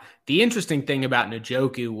spot. The interesting thing about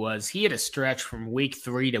Njoku was he had a stretch from week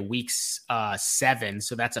 3 to week 7.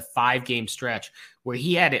 So that's a 5-game stretch where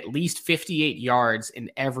he had at least 58 yards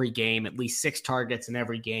in every game, at least 6 targets in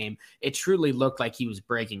every game. It truly looked like he was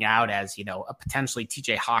breaking out as, a potentially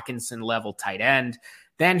TJ Hockenson level tight end.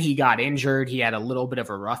 Then he got injured. He had a little bit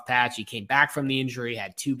of a rough patch. He came back from the injury,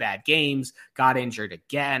 had 2 bad games, got injured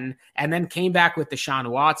again, and then came back with Deshaun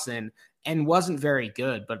Watson and wasn't very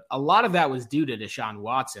good. But a lot of that was due to Deshaun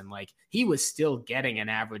Watson. Like, he was still getting an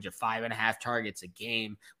average of 5.5 targets a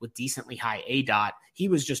game with decently high ADOT. He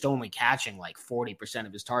was just only catching like 40%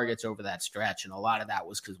 of his targets over that stretch. And a lot of that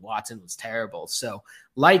was because Watson was terrible. So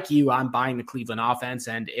like you, I'm buying the Cleveland offense.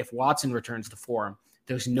 And if Watson returns to form,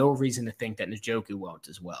 there's no reason to think that Njoku won't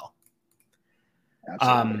as well.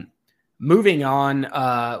 Absolutely. Moving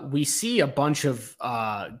on, we see a bunch of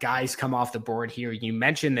guys come off the board here. You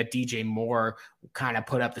mentioned that DJ Moore kind of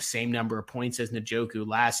put up the same number of points as Njoku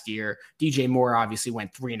last year. DJ Moore obviously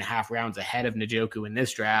went 3.5 rounds ahead of Njoku in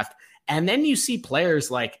this draft. And then you see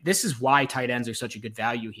players like, this is why tight ends are such a good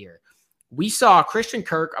value here. We saw Christian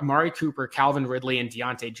Kirk, Amari Cooper, Calvin Ridley, and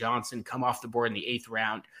Deontay Johnson come off the board in the 8th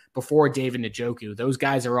round before David Njoku. Those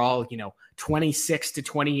guys are all, 26 to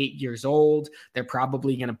 28 years old. They're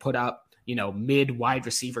probably going to put up, mid wide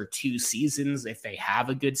receiver 2 seasons if they have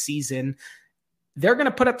a good season. They're going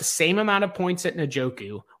to put up the same amount of points at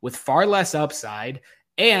Njoku with far less upside,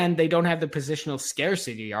 and they don't have the positional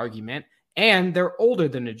scarcity argument, and they're older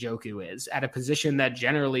than Njoku is at a position that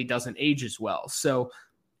generally doesn't age as well. So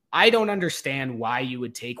I don't understand why you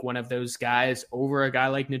would take one of those guys over a guy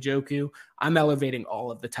like Njoku. I'm elevating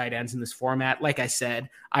all of the tight ends in this format. Like I said,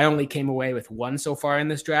 I only came away with 1 so far in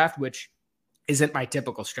this draft, which isn't my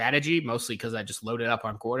typical strategy, mostly because I just loaded up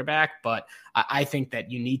on quarterback. But I think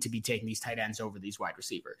that you need to be taking these tight ends over these wide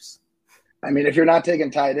receivers. I mean, if you're not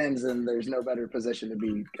taking tight ends, then there's no better position to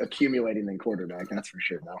be accumulating than quarterback. That's for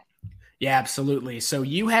sure, though. Yeah, absolutely. So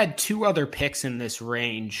you had 2 other picks in this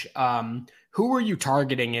range. Who were you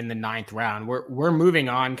targeting in the 9th round? We're moving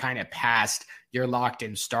on kind of past your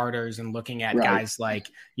locked-in starters and looking at guys like,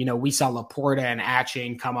 we saw Laporta and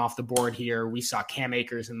Etienne come off the board here. We saw Cam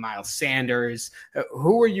Akers and Miles Sanders.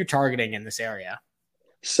 Who were you targeting in this area?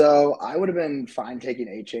 So I would have been fine taking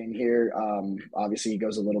A-Chain here. Obviously, he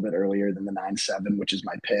goes a little bit earlier than the 9-7, which is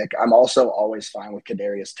my pick. I'm also always fine with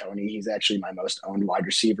Kadarius Toney. He's actually my most owned wide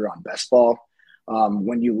receiver on Best Ball.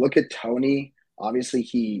 When you look at Toney, obviously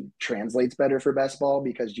he translates better for Best Ball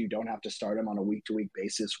because you don't have to start him on a week-to-week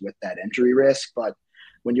basis with that injury risk. But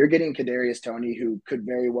when you're getting Kadarius Toney, who could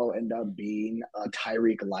very well end up being a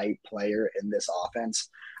Tyreek Light player in this offense,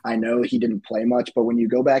 I know he didn't play much, but when you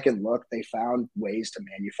go back and look, they found ways to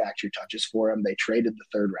manufacture touches for him. They traded the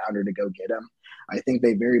third rounder to go get him. I think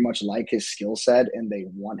they very much like his skill set and they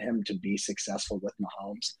want him to be successful with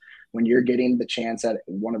Mahomes. When you're getting the chance at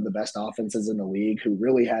one of the best offenses in the league, who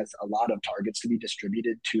really has a lot of targets to be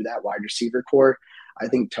distributed to that wide receiver core, I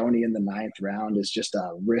think Toney in the 9th round is just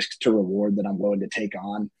a risk to reward that I'm willing to take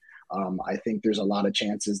on. I think there's a lot of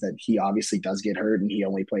chances that he obviously does get hurt and he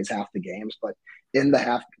only plays half the games, but in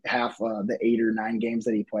the the 8 or 9 games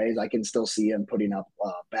that he plays, I can still see him putting up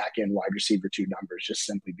back end wide receiver 2 numbers just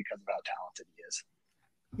simply because of how talented he is.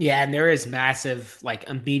 Yeah, and there is massive, like,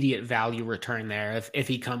 immediate value return there. If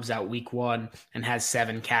he comes out week 1 and has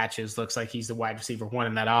 7 catches, looks like he's the wide receiver 1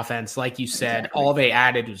 in that offense. Like you said, exactly. All they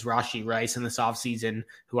added was Rashee Rice in this offseason,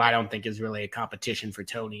 who I don't think is really a competition for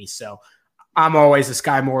Toney. So I'm always a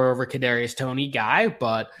Skyy Moore over Kadarius Toney guy,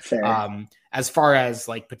 but as far as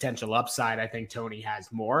like potential upside, I think Toney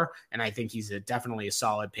has more, and I think he's definitely a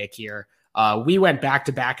solid pick here. We went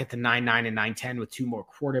back-to-back at the 9-9 and 9-10 with 2 more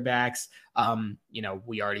quarterbacks.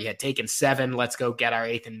 We already had taken 7. Let's go get our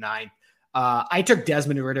 8th and 9th. I took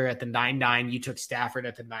Desmond Ridder at the 9-9. You took Stafford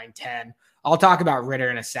at the 9-10. I'll talk about Ridder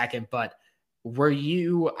in a second, but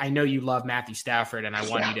I know you love Matthew Stafford, and I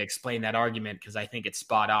want you to explain that argument because I think it's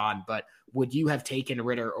spot on, but would you have taken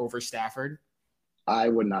Ridder over Stafford? I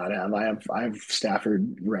would not have. I have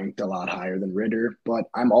Stafford ranked a lot higher than Ridder, but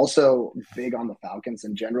I'm also big on the Falcons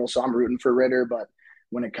in general, so I'm rooting for Ridder, but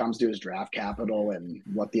when it comes to his draft capital and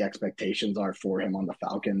what the expectations are for him on the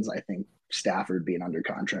Falcons, I think Stafford being under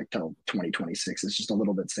contract till 2026 is just a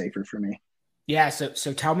little bit safer for me. Yeah,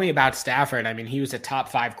 so tell me about Stafford. I mean, he was a top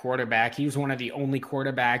 5 quarterback. He was one of the only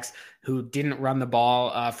quarterbacks who didn't run the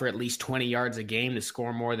ball for at least 20 yards a game to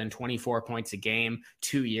score more than 24 points a game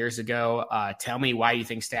 2 years ago. Tell me why you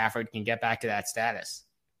think Stafford can get back to that status.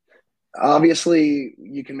 Obviously,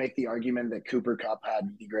 you can make the argument that Cooper Kupp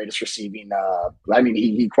had the greatest receiving.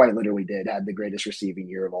 He quite literally did have the greatest receiving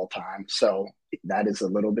year of all time. So that is a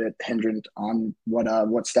little bit hindrant on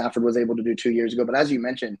what Stafford was able to do 2 years ago. But as you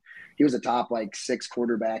mentioned, he was a top 6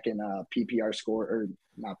 quarterback in PPR score, or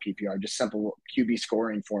not PPR, just simple QB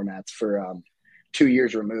scoring formats for 2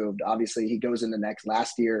 years removed. Obviously, he goes into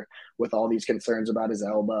last year with all these concerns about his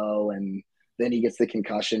elbow, and then he gets the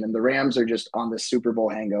concussion, and the Rams are just on the Super Bowl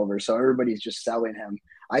hangover. So everybody's just selling him.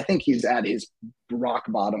 I think he's at his rock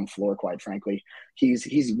bottom floor, quite frankly.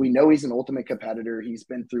 We know he's an ultimate competitor. He's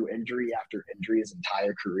been through injury after injury his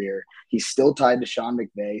entire career. He's still tied to Sean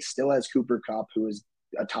McVay, still has Cooper Kupp, who is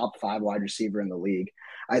a top 5 wide receiver in the league.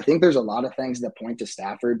 I think there's a lot of things that point to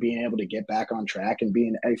Stafford being able to get back on track and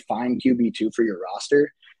being a fine QB2 for your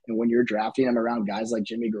roster. And when you're drafting him around guys like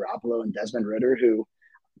Jimmy Garoppolo and Desmond Ridder, who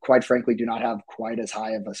quite frankly do not have quite as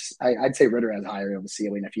high of I'd say Ridder has higher of a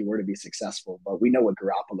ceiling if he were to be successful, but we know what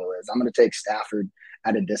Garoppolo is. I'm going to take Stafford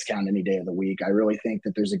at a discount any day of the week. I really think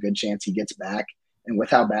that there's a good chance he gets back. And with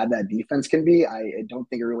how bad that defense can be, I don't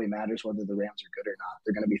think it really matters whether the Rams are good or not.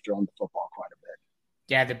 They're going to be throwing the football quite a bit.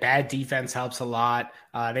 Yeah, the bad defense helps a lot.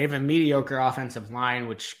 They have a mediocre offensive line,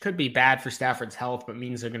 which could be bad for Stafford's health, but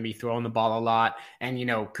means they're going to be throwing the ball a lot. And,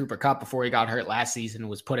 Cooper Kupp, before he got hurt last season,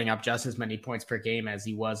 was putting up just as many points per game as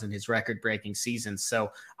he was in his record-breaking season.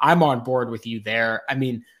 So I'm on board with you there. I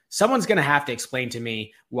mean, someone's going to have to explain to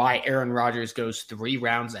me why Aaron Rodgers goes 3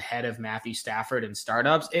 rounds ahead of Matthew Stafford in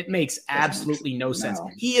startups. It makes absolutely no sense.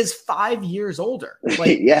 He is 5 years older.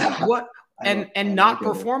 Yeah. What? And not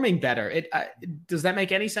performing better. Does that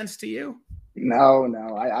make any sense to you? No.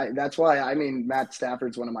 That's why, Matt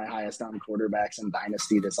Stafford's one of my highest owned quarterbacks in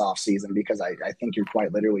Dynasty this offseason because I think you're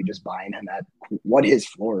quite literally just buying him at what his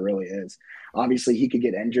floor really is. Obviously, he could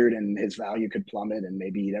get injured and his value could plummet and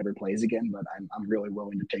maybe he never plays again, but I'm really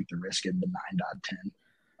willing to take the risk in the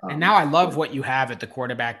 9.10. And now I love what you have at the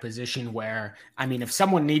quarterback position where, if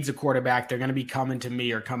someone needs a quarterback, they're going to be coming to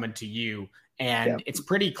me or coming to you. And It's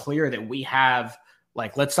pretty clear that we have,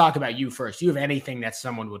 let's talk about you first. Do you have anything that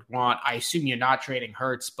someone would want? I assume you're not trading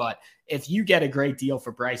Hurts, but if you get a great deal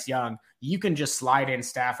for Bryce Young, you can just slide in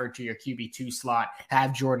Stafford to your QB2 slot,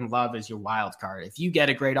 have Jordan Love as your wild card. If you get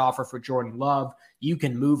a great offer for Jordan Love, you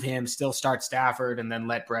can move him, still start Stafford, and then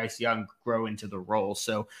let Bryce Young grow into the role.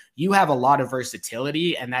 So you have a lot of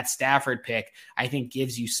versatility, and that Stafford pick, I think,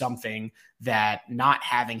 gives you something that not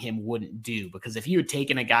having him wouldn't do. Because if you had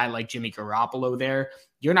taken a guy like Jimmy Garoppolo there,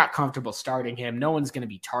 you're not comfortable starting him. No one's going to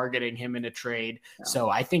be targeting him in a trade. No. So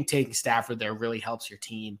I think taking Stafford there really helps your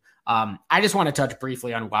team. I just want to touch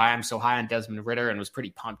briefly on why I'm so high on Desmond Ridder and was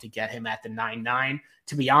pretty pumped to get him at the 9-9.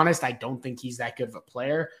 To be honest, I don't think he's that good of a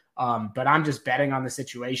player. But I'm just betting on the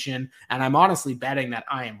situation, and I'm honestly betting that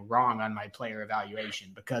I am wrong on my player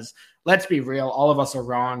evaluation because let's be real, all of us are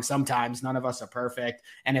wrong. Sometimes none of us are perfect.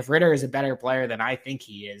 And if Ridder is a better player than I think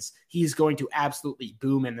he is, he's going to absolutely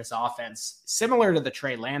boom in this offense. Similar to the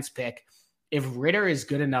Trey Lance pick, if Ridder is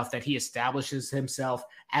good enough that he establishes himself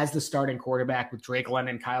as the starting quarterback with Drake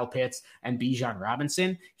London, Kyle Pitts, and Bijan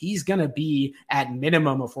Robinson, he's going to be at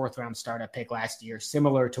minimum a fourth-round startup pick last year,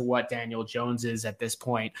 similar to what Daniel Jones is at this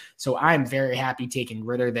point. So I'm very happy taking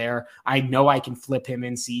Ridder there. I know I can flip him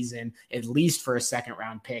in season, at least for a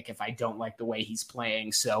second-round pick if I don't like the way he's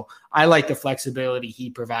playing. So I like the flexibility he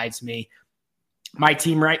provides me. My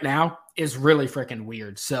team right now is really freaking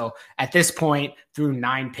weird. So at this point, through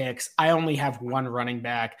 9 picks, I only have 1 running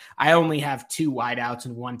back. I only have 2 wideouts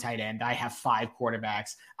and 1 tight end. I have 5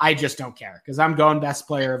 quarterbacks. I just don't care because I'm going best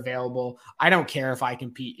player available. I don't care if I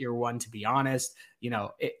compete year 1, to be honest. You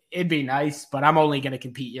know, it'd be nice, but I'm only going to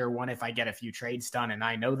compete year 1 if I get a few trades done, and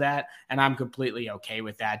I know that, and I'm completely okay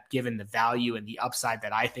with that given the value and the upside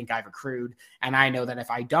that I think I've accrued. And I know that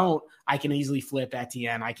if I don't, I can easily flip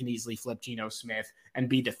Etienne, I can easily flip Geno Smith and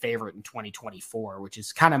be the favorite in 2024, which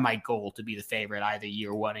is kind of my goal, to be the favorite either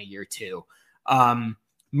year 1 or year 2.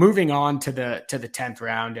 Moving on to the 10th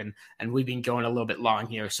round, and we've been going a little bit long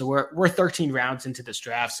here. So we're 13 rounds into this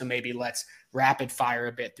draft, so maybe let's rapid fire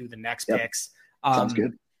a bit through the next picks. Sounds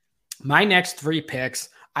good. My next 3 picks,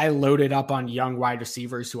 I loaded up on young wide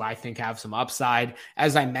receivers who I think have some upside.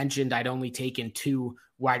 As I mentioned, I'd only taken 2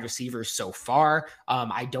 wide receivers so far.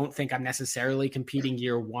 I don't think I'm necessarily competing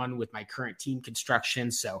year 1 with my current team construction,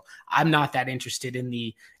 so I'm not that interested in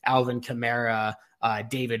the Alvin Kamara,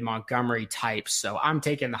 David Montgomery types. So I'm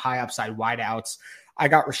taking the high upside wideouts. I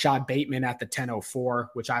got Rashad Bateman at the 10:04,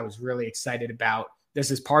 which I was really excited about. This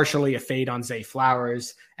is partially a fade on Zay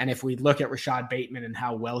Flowers. And if we look at Rashad Bateman and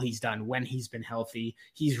how well he's done when he's been healthy,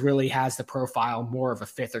 he's really has the profile more of a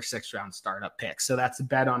 5th or 6th round startup pick. So that's a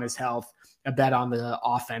bet on his health, a bet on the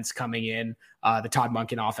offense coming in, the Todd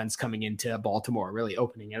Monken offense coming into Baltimore, really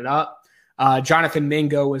opening it up. Jonathan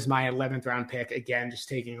Mingo was my 11th round pick. Again, just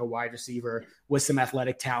taking a wide receiver with some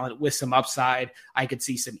athletic talent, with some upside. I could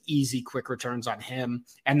see some easy, quick returns on him.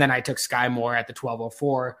 And then I took Skyy Moore at the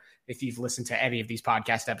 12:04. If you've listened to any of these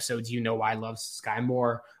podcast episodes, you know I love Skyy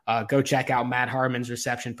Moore. Go check out Matt Harmon's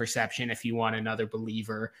reception perception if you want another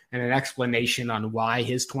believer and an explanation on why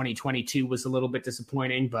his 2022 was a little bit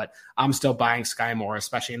disappointing. But I'm still buying Skyy Moore,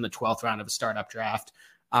 especially in the 12th round of a startup draft.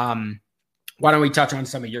 Why don't we touch on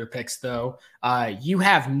some of your picks, though? You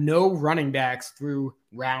have no running backs through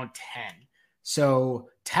round 10. So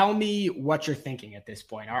tell me what you're thinking at this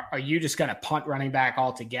point. Are you just going to punt running back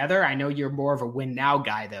altogether? I know you're more of a win now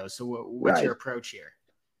guy, though. So what's your approach here?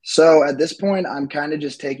 So at this point, I'm kind of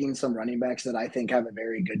just taking some running backs that I think have a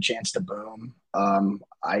very good chance to boom.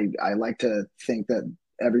 I like to think that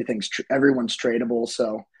everyone's tradable.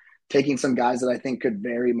 So taking some guys that I think could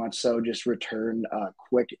very much so just return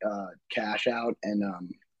quick cash out and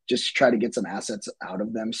just try to get some assets out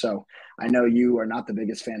of them. So I know you are not the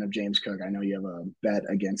biggest fan of James Cook. I know you have a bet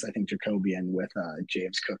against, I think, Jacobian with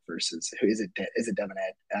James Cook versus who is it? Is it Devon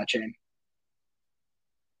Achane?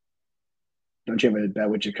 Don't you have a bet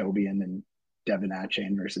with Jacobian and Devon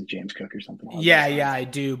Achane versus James Cook or something? Yeah, I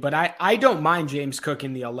do. But I don't mind James Cook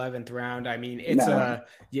in the 11th round. I mean,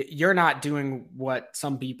 you're not doing what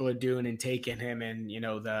some people are doing and taking him in,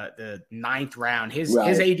 the 9th round. His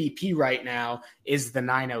ADP right now is the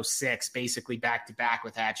 906, basically back to back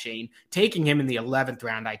with Achane. Taking him in the 11th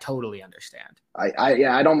round, I totally understand.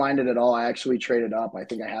 I don't mind it at all. I actually traded up. I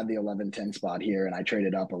think I had the 11-10 spot here, and I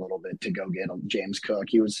traded up a little bit to go get James Cook.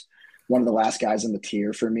 He was one of the last guys in the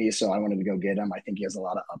tier for me, so I wanted to go get him. I think he has a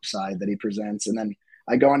lot of upside that he presents. And then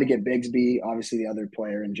I go on to get Bigsby, obviously the other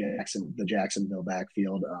player in the Jacksonville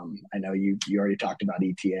backfield. I know you already talked about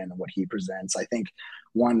Etienne and what he presents. I think,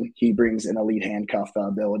 1, he brings an elite handcuff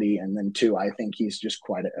ability, and then 2, I think he's just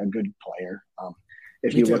quite a good player.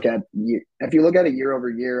 If you look at it year over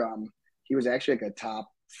year, he was actually like a top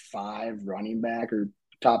 5 running back or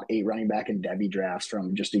top 8 running back in Devy drafts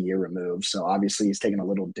from just a year removed. So obviously he's taken a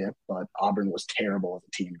little dip, but Auburn was terrible as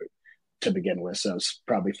a team to begin with. So it's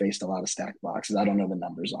probably faced a lot of stacked boxes. I don't know the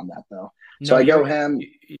numbers on that though. So I go him.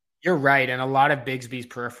 You're right. And a lot of Bigsby's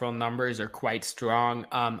peripheral numbers are quite strong.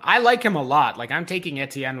 I like him a lot. Like I'm taking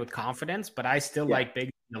Etienne with confidence, but I still like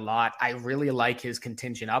Bigsby a lot. I really like his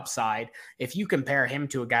contingent upside. If you compare him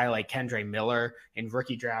to a guy like Kendre Miller in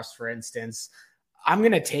rookie drafts, for instance, I'm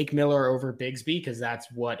going to take Miller over Bigsby because that's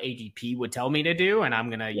what ADP would tell me to do. And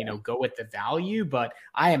I'm going to, go with the value, but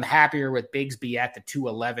I am happier with Bigsby at the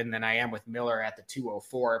 211 than I am with Miller at the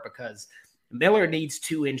 204 because Miller needs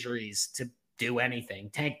 2 injuries to do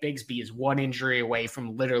anything. Tank Bigsby is 1 injury away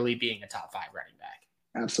from literally being a top 5 running back.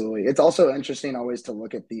 Absolutely. It's also interesting always to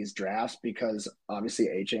look at these drafts because obviously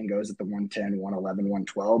Etienne goes at the 110, 111,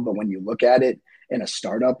 112. But when you look at it in a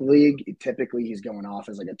startup league, typically he's going off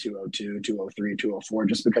as like a 202, 203, 204,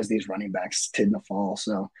 just because these running backs tend to fall.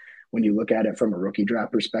 So when you look at it from a rookie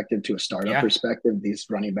draft perspective to a startup perspective, these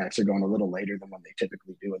running backs are going a little later than when they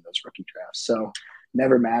typically do in those rookie drafts. So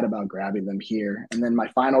never mad about grabbing them here. And then my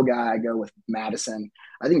final guy, I go with Mattison.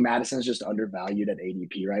 I think Madison's just undervalued at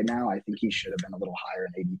ADP right now. I think he should have been a little higher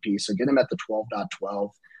in ADP. So get him at the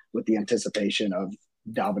 12.12 with the anticipation of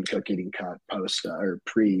Dalvin Cook getting cut post or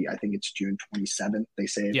pre, I think it's June 27th. They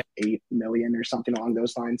say 8 million or something along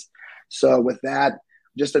those lines. So with that,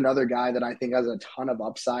 just another guy that I think has a ton of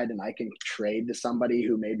upside and I can trade to somebody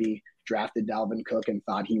who maybe drafted Dalvin Cook and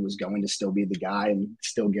thought he was going to still be the guy and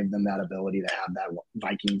still give them that ability to have that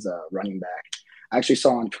Vikings running back. I actually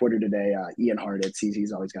saw on Twitter today, Ian Hartitz,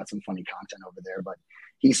 he's always got some funny content over there, but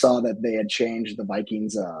he saw that they had changed the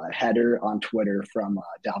Vikings header on Twitter from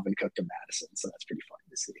Dalvin Cook to Mattison. So that's pretty funny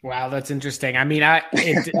to see. Wow, that's interesting. I mean,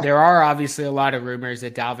 there are obviously a lot of rumors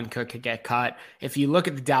that Dalvin Cook could get cut. If you look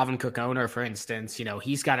at the Dalvin Cook owner, for instance,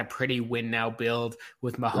 he's got a pretty win now build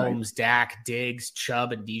with Mahomes, Dak, Diggs,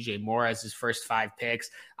 Chubb, and DJ Moore as his first 5 picks.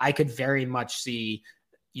 I could very much see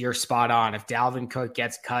you're spot on. If Dalvin Cook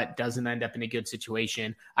gets cut, doesn't end up in a good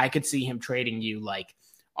situation, I could see him trading you like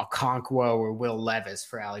a Okonkwo or Will Levis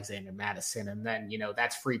for Alexander Mattison. And then,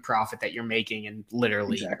 that's free profit that you're making in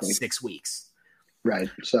literally 6 weeks. Right.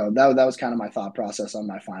 So that was kind of my thought process on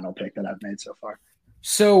my final pick that I've made so far.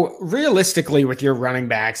 So realistically with your running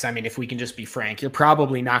backs, I mean, if we can just be frank, you're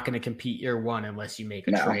probably not going to compete year one unless you make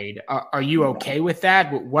a trade. Are you okay with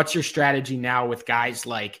that? What's your strategy now with guys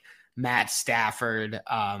like Matt Stafford,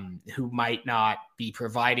 who might not be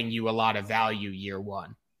providing you a lot of value year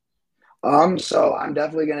one? So I'm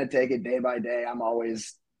definitely going to take it day by day. I'm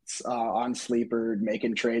always on sleeper,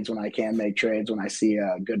 making trades when I can make trades when I see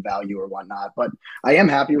a good value or whatnot. But I am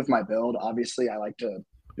happy with my build. Obviously, I like to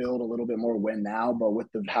build a little bit more win now, but with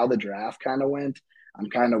how the draft kind of went, I'm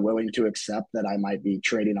kind of willing to accept that I might be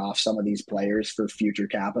trading off some of these players for future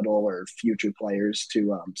capital or future players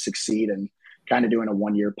to succeed and kind of doing a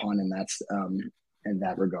 1-year punt, and that's in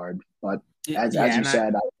that regard. But as you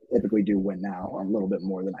said, I typically do win now a little bit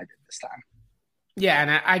more than I did this time. Yeah,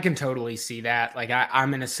 and I can totally see that. Like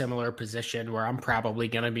I'm in a similar position where I'm probably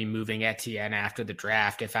going to be moving Etienne after the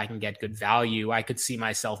draft. If I can get good value, I could see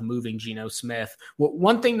myself moving Geno Smith. Well,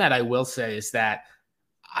 one thing that I will say is that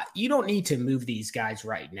you don't need to move these guys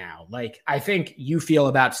right now. Like I think you feel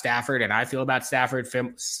about Stafford and I feel about Stafford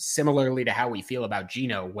similarly to how we feel about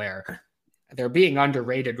Geno, where they're being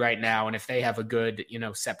underrated right now. And if they have a good,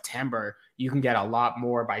 September, you can get a lot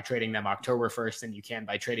more by trading them October 1st than you can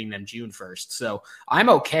by trading them June 1st. So I'm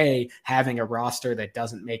okay having a roster that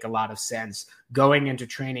doesn't make a lot of sense going into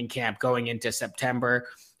training camp, going into September.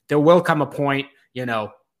 There will come a point,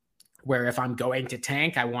 where if I'm going to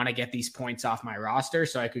tank, I want to get these points off my roster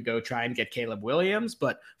so I could go try and get Caleb Williams.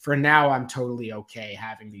 But for now, I'm totally okay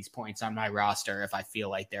having these points on my roster if I feel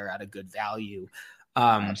like they're at a good value.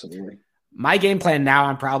 Absolutely. My game plan now,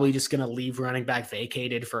 I'm probably just going to leave running back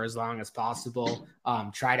vacated for as long as possible.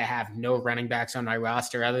 Try to have no running backs on my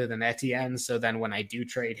roster other than Etienne. So then when I do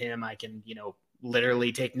trade him, I can,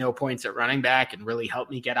 literally take no points at running back and really help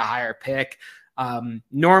me get a higher pick.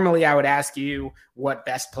 Normally I would ask you what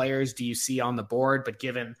best players do you see on the board, but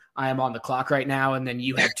given I am on the clock right now and then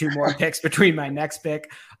you have 2 more picks between my next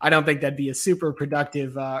pick, I don't think that'd be a super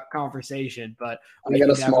productive conversation, but I got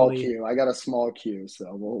a small queue.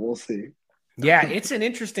 So we'll see. Yeah, it's an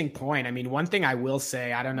interesting point. I mean, one thing I will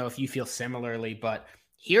say, I don't know if you feel similarly, but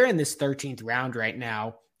here in this 13th round right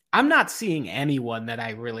now, I'm not seeing anyone that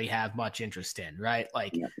I really have much interest in, right?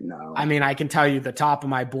 Like, no. I mean, I can tell you the top of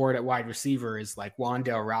my board at wide receiver is like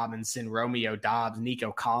Wan'Dale Robinson, Romeo Doubs,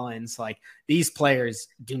 Nico Collins. Like these players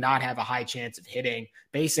do not have a high chance of hitting.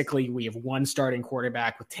 Basically, we have 1 starting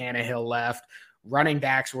quarterback with Tannehill left. running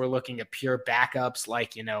backs, we're looking at pure backups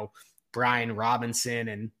like, Brian Robinson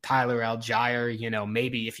and Tyler Allgeier.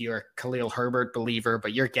 Maybe if you're a Khalil Herbert believer,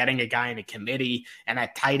 but you're getting a guy in a committee. And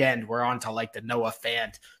at tight end, we're on to like the Noah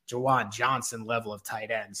Fant, Jawan Johnson level of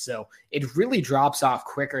tight end. So it really drops off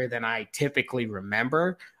quicker than I typically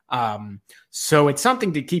remember. So it's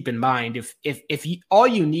something to keep in mind. If all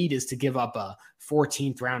you need is to give up a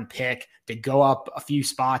 14th round pick to go up a few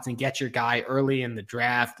spots and get your guy early in the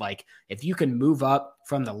draft, like if you can move up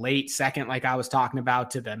from the late second, like I was talking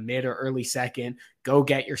about, to the mid or early second, go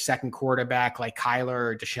get your second quarterback like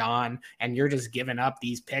Kyler or Deshaun, and you're just giving up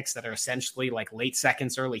these picks that are essentially like late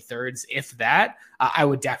seconds, early thirds, if that, I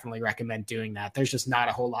would definitely recommend doing that. There's just not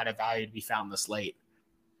a whole lot of value to be found this late.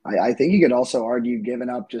 I think you could also argue giving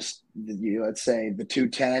up just, let's say, the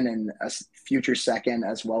 210 and a future second,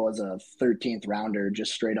 as well as a 13th rounder,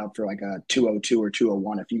 just straight up for like a 202 or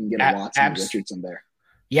 201 if you can get a Watson and Richardson there.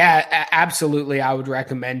 Yeah, absolutely. I would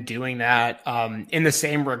recommend doing that. In the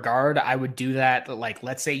same regard, I would do that. Like,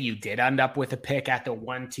 let's say you did end up with a pick at the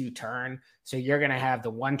 1-2 turn. So you're going to have the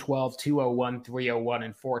 112, 201, 301,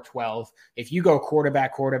 and 412. If you go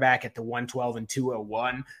quarterback at the 112 and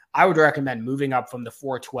 201, I would recommend moving up from the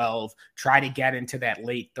 412, try to get into that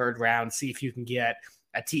late third round, see if you can get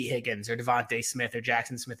a T. Higgins or Devonta Smith or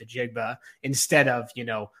Jackson Smith-Njigba instead of,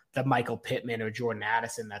 the Michael Pittman or Jordan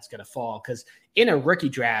Addison that's going to fall. Because in a rookie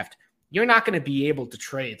draft, you're not going to be able to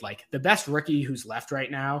trade. Like the best rookie who's left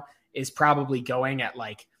right now is probably going at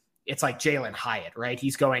it's like Jalen Hyatt, right?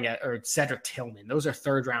 He's going at, or Cedric Tillman. Those are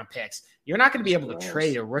third round picks. You're not going to be able to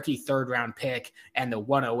trade a rookie third round pick and the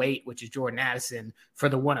 108, which is Jordan Addison, for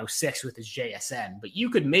the 106 with his JSN. But you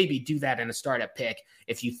could maybe do that in a startup pick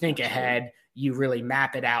if you think ahead, you really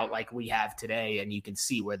map it out like we have today, and you can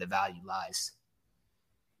see where the value lies.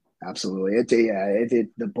 Absolutely.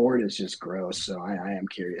 The board is just gross. So I am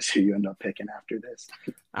curious who you end up picking after this.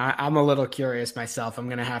 I'm a little curious myself. I'm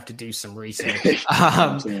going to have to do some research.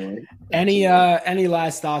 Absolutely. Any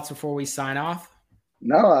last thoughts before we sign off?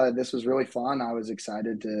 No, this was really fun. I was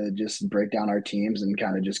excited to just break down our teams and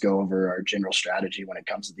kind of just go over our general strategy when it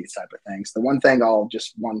comes to these type of things. The one thing I'll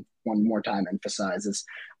just one more time emphasize is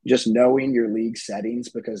just knowing your league settings,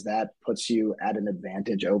 because that puts you at an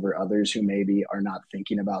advantage over others who maybe are not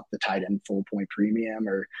thinking about the tight end full point premium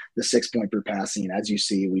or the 6 point per passing. As you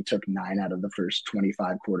see, we took 9 out of the first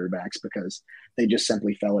 25 quarterbacks because they just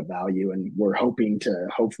simply fell at value, and we're hoping to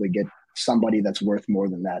hopefully get somebody that's worth more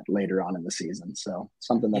than that later on in the season. So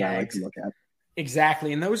something that I like to look at.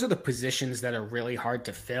 Exactly. And those are the positions that are really hard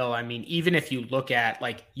to fill. I mean, even if you look at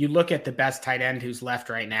the best tight end who's left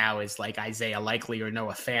right now is like Isaiah Likely or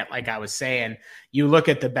Noah Fant, like I was saying. You look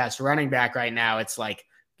at the best running back right now, it's like,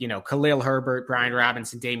 Khalil Herbert, Brian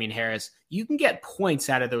Robinson, Damian Harris. You can get points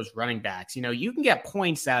out of those running backs. You can get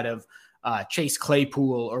points out of Chase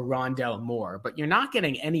Claypool or Rondell Moore, but you're not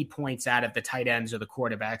getting any points out of the tight ends or the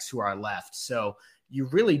quarterbacks who are left. So you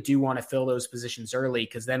really do want to fill those positions early,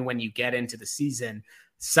 because then when you get into the season,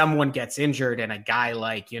 someone gets injured and a guy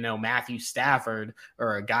like, Matthew Stafford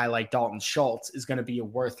or a guy like Dalton Schultz is going to be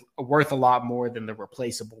worth a lot more than the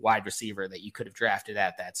replaceable wide receiver that you could have drafted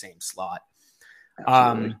at that same slot.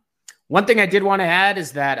 Absolutely. One thing I did want to add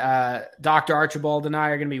is that Dr. Archibald and I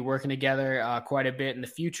are going to be working together quite a bit in the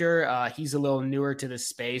future. He's a little newer to this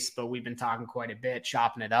space, but we've been talking quite a bit,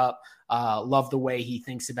 chopping it up. Love the way he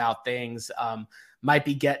thinks about things. Might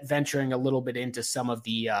be venturing a little bit into some of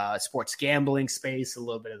the sports gambling space, a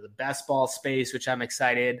little bit of the best ball space, which I'm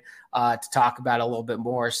excited to talk about a little bit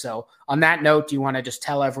more. So on that note, do you want to just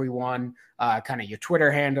tell everyone kind of your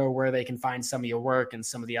Twitter handle, where they can find some of your work and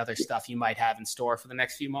some of the other stuff you might have in store for the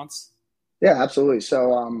next few months? Yeah, absolutely.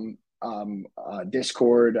 So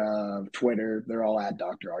Discord, Twitter, they're all at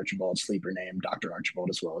Dr. Archibald, sleeper name, Dr. Archibald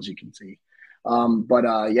as well, as you can see.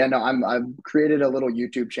 I've created a little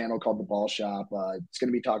YouTube channel called The Ball Shop. It's going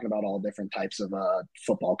to be talking about all different types of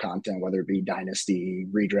football content, whether it be dynasty,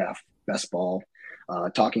 redraft, best ball,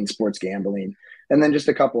 talking sports gambling, and then just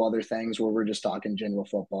a couple other things where we're just talking general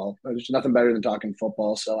football. There's nothing better than talking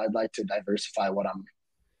football, so I'd like to diversify what I'm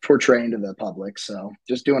portraying to the public. So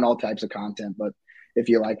just doing all types of content. But if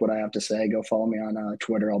you like what I have to say, go follow me on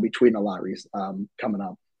Twitter. I'll be tweeting a lot coming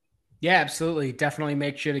up. Yeah, absolutely. Definitely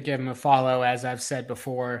make sure to give him a follow. As I've said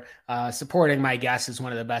before, supporting my guests is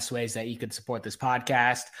one of the best ways that you could support this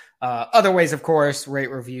podcast. Other ways, of course,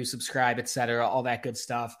 rate, review, subscribe, etc., all that good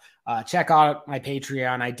stuff. Check out my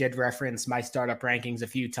Patreon. I did reference my startup rankings a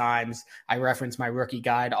few times. I referenced my rookie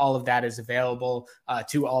guide. All of that is available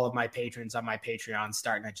to all of my patrons on my Patreon,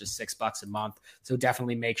 starting at just $6 a month. So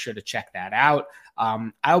definitely make sure to check that out.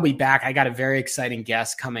 I'll be back. I got a very exciting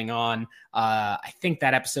guest coming on. I think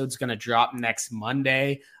that episode's going to drop next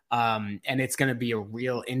Monday. And it's going to be a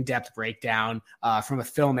real in-depth breakdown from a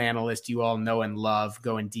film analyst you all know and love,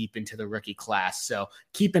 going deep into the rookie class. So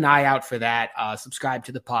keep an eye out for that. Subscribe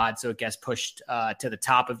to the pod so it gets pushed to the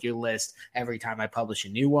top of your list every time I publish a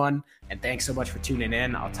new one. And thanks so much for tuning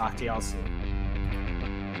in. I'll talk to y'all soon.